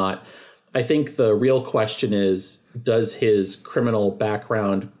criteria or not. I think the real question is, does his criminal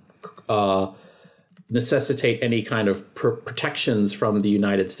background necessitate any kind of protections from the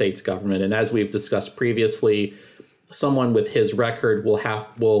United States government? And as we've discussed previously, someone with his record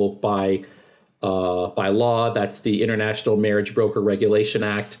will by law, that's the International Marriage Broker Regulation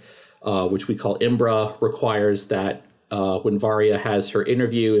Act, which we call IMBRA, requires that when Varia has her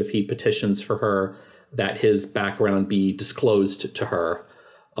interview, if he petitions for her, that his background be disclosed to her.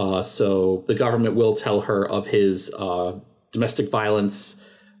 So the government will tell her of his domestic violence,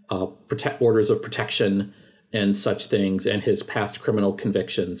 orders of protection, and such things, and his past criminal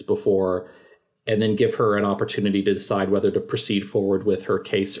convictions and then give her an opportunity to decide whether to proceed forward with her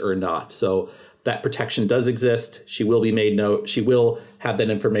case or not. So that protection does exist. She will have that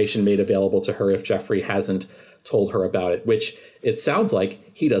information made available to her if Jeffrey hasn't told her about it, which it sounds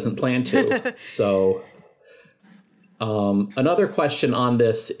like he doesn't plan to. So another question on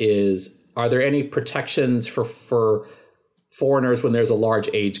this is, are there any protections for foreigners when there's a large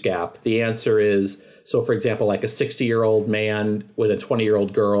age gap? The answer is, so for example, like a 60-year-old man with a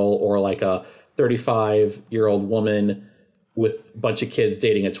 20-year-old girl, or like a 35-year-old woman with a bunch of kids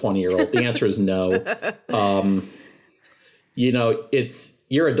dating a 20-year-old. The answer is no.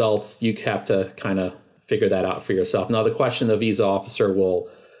 You're adults. You have to kind of figure that out for yourself. Now, the question the visa officer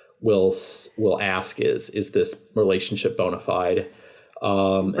will ask is this relationship bona fide?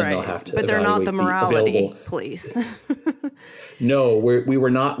 And they'll have to. But they're not the morality police. No, we are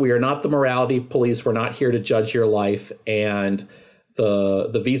not the morality police. We're not here to judge your life. And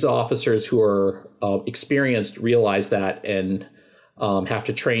the visa officers who are experienced realize that, and have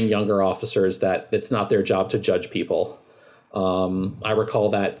to train younger officers that it's not their job to judge people. I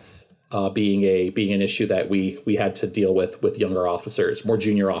recall that being an issue that we had to deal with younger officers, more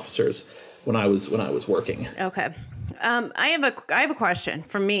junior officers, when I was working. Okay. I have a question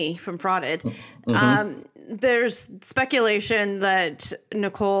from Frauded. Mm-hmm. There's speculation that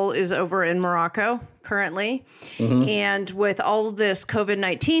Nicole is over in Morocco currently. Mm-hmm. And with all this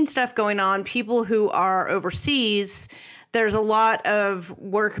COVID-19 stuff going on, people who are overseas, there's a lot of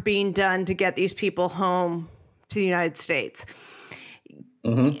work being done to get these people home to the United States.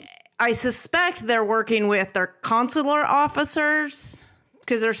 Mm-hmm. I suspect they're working with their consular officers,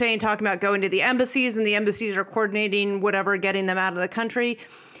 because they're talking about going to the embassies, and the embassies are coordinating whatever, getting them out of the country.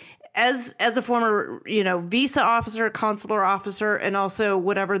 As a former, visa officer, consular officer, and also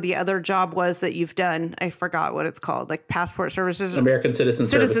whatever the other job was that you've done, I forgot what it's called, like passport services, American Citizen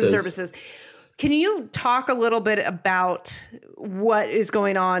Services. Can you talk a little bit about what is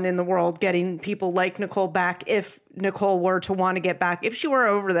going on in the world, getting people like Nicole back, if Nicole were to want to get back, if she were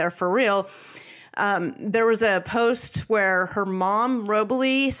over there for real? There was a post where her mom,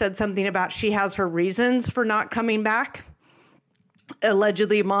 Robley, said something about she has her reasons for not coming back.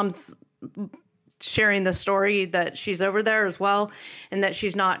 Allegedly, mom's sharing the story that she's over there as well, and that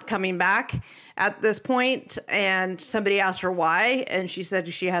she's not coming back at this point. And somebody asked her why, and she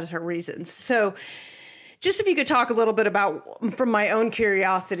said she has her reasons. So just if you could talk a little bit about, from my own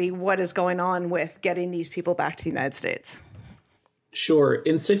curiosity, what is going on with getting these people back to the United States. Sure.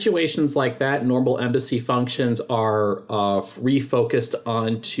 In situations like that, normal embassy functions are refocused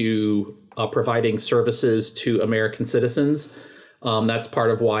onto providing services to American citizens. That's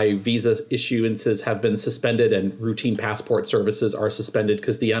part of why visa issuances have been suspended and routine passport services are suspended,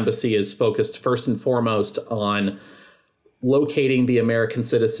 because the embassy is focused first and foremost on locating the American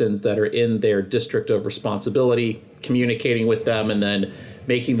citizens that are in their district of responsibility, communicating with them, and then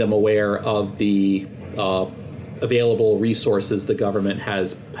making them aware of the available resources the government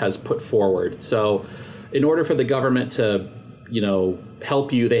has put forward. So in order for the government to,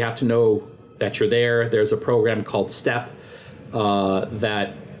 help you, they have to know that you're there. There's a program called STEP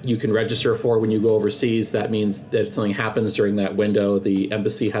that you can register for when you go overseas. That means that if something happens during that window, the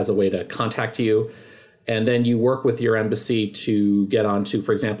embassy has a way to contact you. And then you work with your embassy to get onto,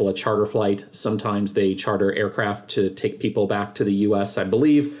 for example, a charter flight. Sometimes they charter aircraft to take people back to the U.S., I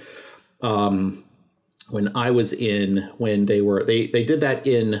believe. When I was when they did that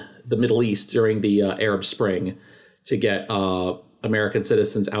in the Middle East during the Arab Spring to get American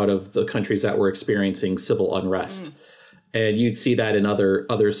citizens out of the countries that were experiencing civil unrest. And you'd see that in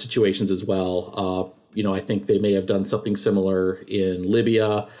other situations as well. I think they may have done something similar in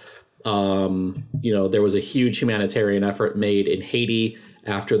Libya. There was a huge humanitarian effort made in Haiti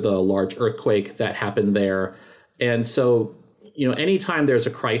after the large earthquake that happened there. And so, anytime there's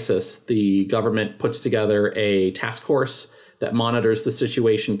a crisis, the government puts together a task force that monitors the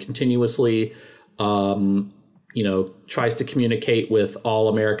situation continuously, tries to communicate with all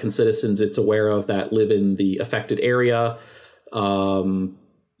American citizens it's aware of that live in the affected area. There'll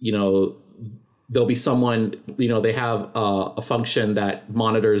be someone, they have a function that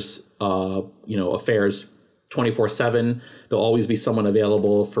monitors, affairs 24/7. There'll always be someone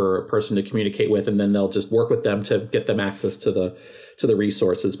available for a person to communicate with, and then they'll just work with them to get them access to the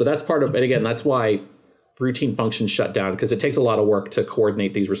resources. But that's part of it. Again, that's why routine functions shut down, because it takes a lot of work to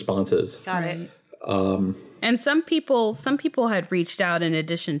coordinate these responses. Got it. And some people had reached out in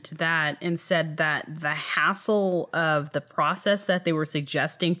addition to that and said that the hassle of the process that they were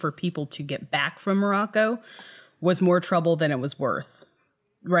suggesting for people to get back from Morocco was more trouble than it was worth.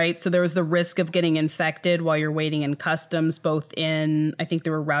 Right. So there was the risk of getting infected while you're waiting in customs, both in, I think they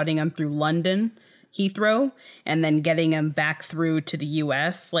were routing them through London, Heathrow, and then getting them back through to the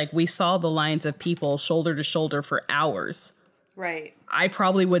US. Like, we saw the lines of people shoulder to shoulder for hours. Right. I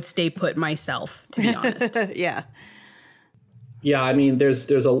probably would stay put myself, to be honest. Yeah. Yeah, I mean, there's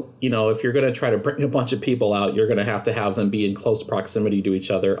a, if you're going to try to bring a bunch of people out, you're going to have them be in close proximity to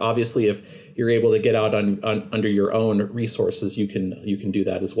each other. Obviously, if you're able to get out under your own resources, you can do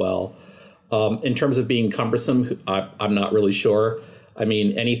that as well. In terms of being cumbersome, I'm not really sure. I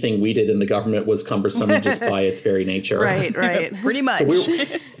mean, anything we did in the government was cumbersome just by its very nature. Right. Pretty much. So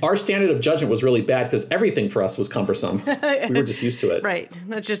our standard of judgment was really bad because everything for us was cumbersome. We were just used to it. Right.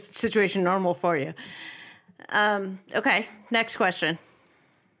 That's just situation normal for you. Okay. Next question.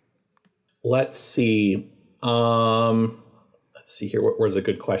 Let's see. Let's see here. Where's a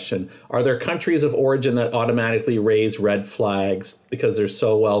good question? Are there countries of origin that automatically raise red flags because they're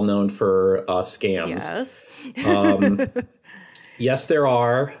so well known for scams? Yes. Yes, there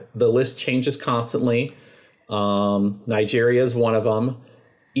are. The list changes constantly. Nigeria is one of them.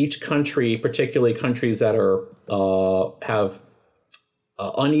 Each country, particularly countries that have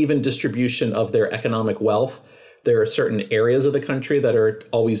uneven distribution of their economic wealth, there are certain areas of the country that are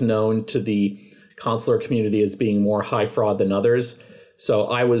always known to the consular community as being more high fraud than others. So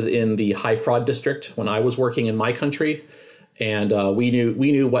I was in the high fraud district when I was working in my country. And we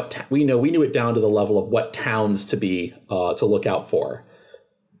knew it down to the level of what towns to look out for.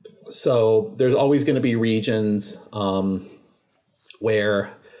 So there's always going to be regions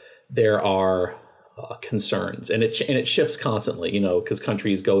where there are concerns, and it shifts constantly. Because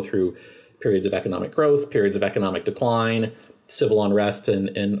countries go through periods of economic growth, periods of economic decline, civil unrest,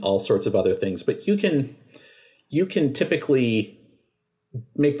 and all sorts of other things. But you can typically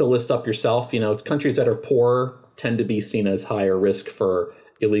make the list up yourself. Countries that are poor tend to be seen as higher risk for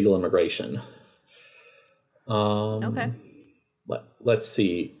illegal immigration. Okay. Let's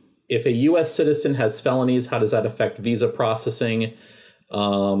see. If a U.S. citizen has felonies, how does that affect visa processing?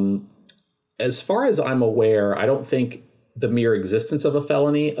 As far as I'm aware, I don't think the mere existence of a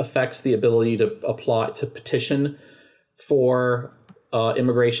felony affects the ability to apply to petition for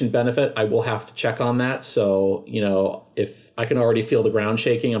immigration benefit. I will have to check on that. So, if I can already feel the ground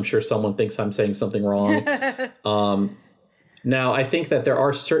shaking, I'm sure someone thinks I'm saying something wrong. Now, I think that there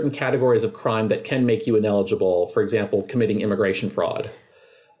are certain categories of crime that can make you ineligible. For example, committing immigration fraud.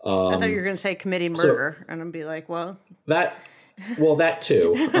 I thought you were going to say committing murder, and I'd be like, well, that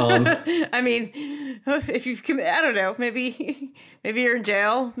too. I mean, if you've I don't know, maybe you're in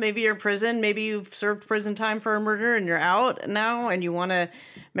jail, maybe you're in prison, maybe you've served prison time for a murder and you're out now, and you want to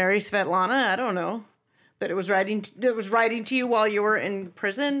marry Svetlana. I don't know, that it was writing to you while you were in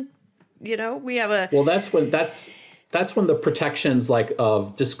prison. We have a that's when the protections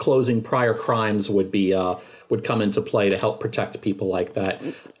of disclosing prior crimes would come into play to help protect people like that.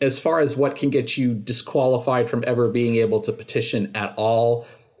 As far as what can get you disqualified from ever being able to petition at all,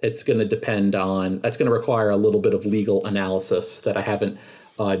 that's going to require a little bit of legal analysis that I haven't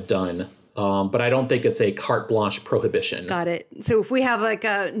done. But I don't think it's a carte blanche prohibition. Got it. So if we have like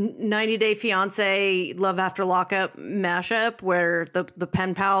a 90 Day Fiancé Love After Lockup mashup where the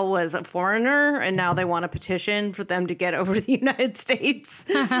pen pal was a foreigner and now they want a petition for them to get over the United States.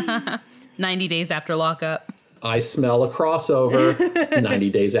 90 Days After Lockup. I smell a crossover. 90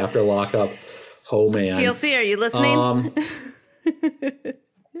 Days After Lockup. Oh, man. TLC, are you listening?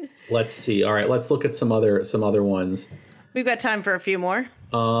 Let's see. All right, let's look at some other ones. We've got time for a few more.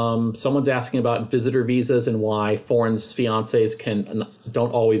 Someone's asking about visitor visas and why foreign fiancés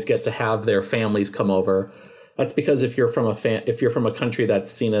don't always get to have their families come over. That's because if you're from a country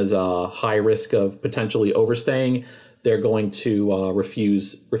that's seen as a high risk of potentially overstaying, they're going to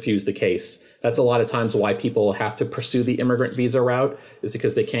refuse the case. That's a lot of times why people have to pursue the immigrant visa route, is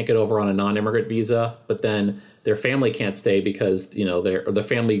because they can't get over on a non-immigrant visa, but then their family can't stay because the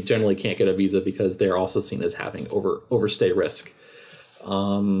family generally can't get a visa because they're also seen as having overstay risk,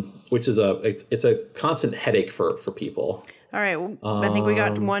 which is it's a constant headache for people. All right, I think we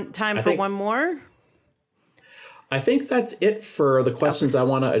got time for one more. I think that's it for the questions I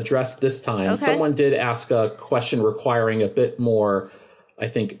want to address this time. Okay. Someone did ask a question requiring a bit more, I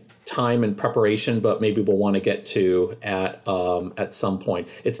think, time and preparation, but maybe we'll want to get to at some point.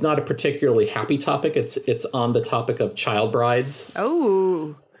 It's not a particularly happy topic. It's on the topic of child brides.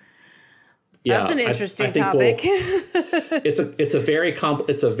 Oh, yeah, that's an interesting topic. It's a very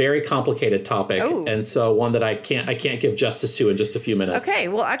complicated topic, and so one that I can't give justice to in just a few minutes. Okay,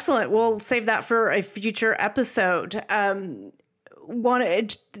 well, excellent. We'll save that for a future episode.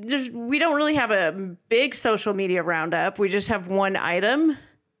 We don't really have a big social media roundup. We just have one item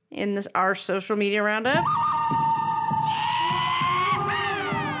in our social media roundup.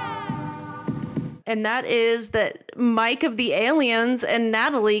 And that is that Mike of the Aliens and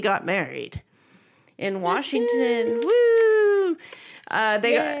Natalie got married in Washington. Woo!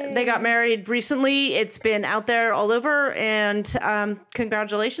 They got married recently. It's been out there all over, and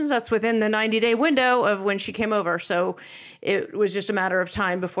congratulations. That's within the 90-day window of when she came over. So it was just a matter of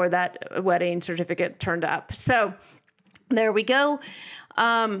time before that wedding certificate turned up. So there we go.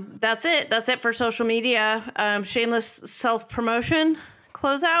 That's it. That's it for social media. Shameless self-promotion.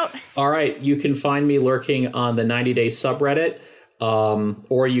 Close out. All right. You can find me lurking on the 90-day subreddit.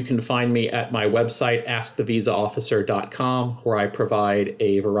 Or you can find me at my website, askthevisaofficer.com, where I provide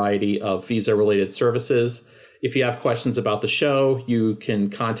a variety of visa-related services. If you have questions about the show, you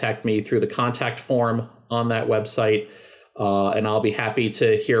can contact me through the contact form on that website, and I'll be happy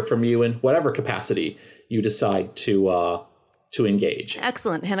to hear from you in whatever capacity you decide to engage.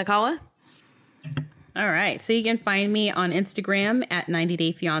 Excellent. Hanekawa? All right. So you can find me on Instagram at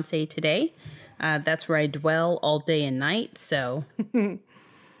 90dayfiance today. That's where I dwell all day and night, so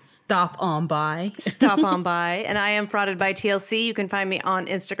stop on by. Stop on by. And I am Frauded by TLC. You can find me on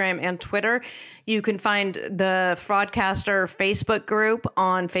Instagram and Twitter. You can find the Fraudcaster Facebook group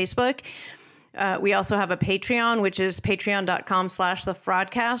on Facebook. We also have a Patreon, which is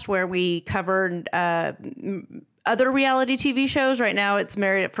patreon.com/thefraudcast, where we covered other reality TV shows. Right now it's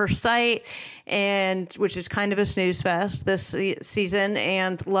Married at First Sight, and which is kind of a snooze fest this season,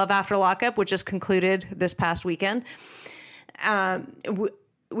 and Love After Lockup, which just concluded this past weekend.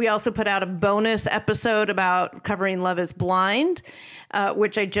 We also put out a bonus episode about covering Love is Blind,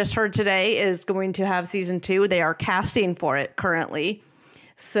 which I just heard today is going to have season 2. They are casting for it currently.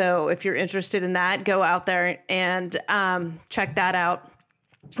 So if you're interested in that, go out there and check that out.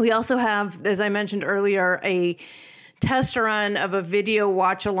 We also have, as I mentioned earlier, a test run of a video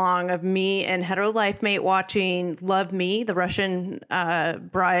watch along of me and Hetero Life Mate watching Love Me, the Russian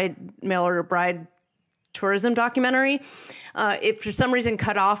mail order bride tourism documentary. It for some reason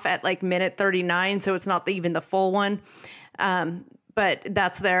cut off at like minute 39, so it's not even the full one. But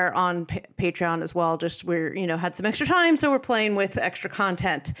that's there on Patreon as well. Just we're, had some extra time, so we're playing with extra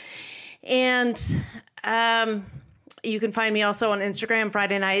content. And you can find me also on Instagram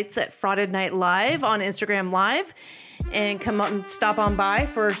Friday nights at Frauded Night Live on Instagram Live, and come up and stop on by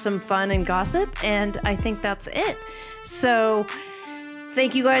for some fun and gossip. And I think that's it. So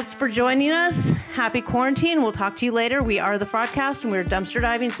thank you guys for joining us. Happy quarantine. We'll talk to you later. We are the Fraudcast, and we're dumpster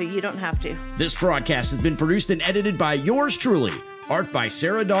diving, so you don't have to. This Fraudcast has been produced and edited by yours truly. Art by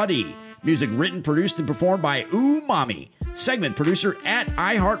Sarah Dawdy. Music written, produced, and performed by Ooh Mommy. Segment producer at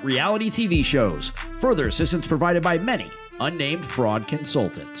iHeart Reality TV Shows. Further assistance provided by many unnamed fraud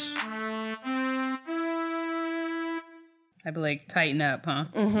consultants. I'd be like, tighten up, huh?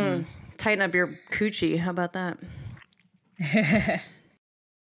 Mm-hmm. Tighten up your coochie. How about that?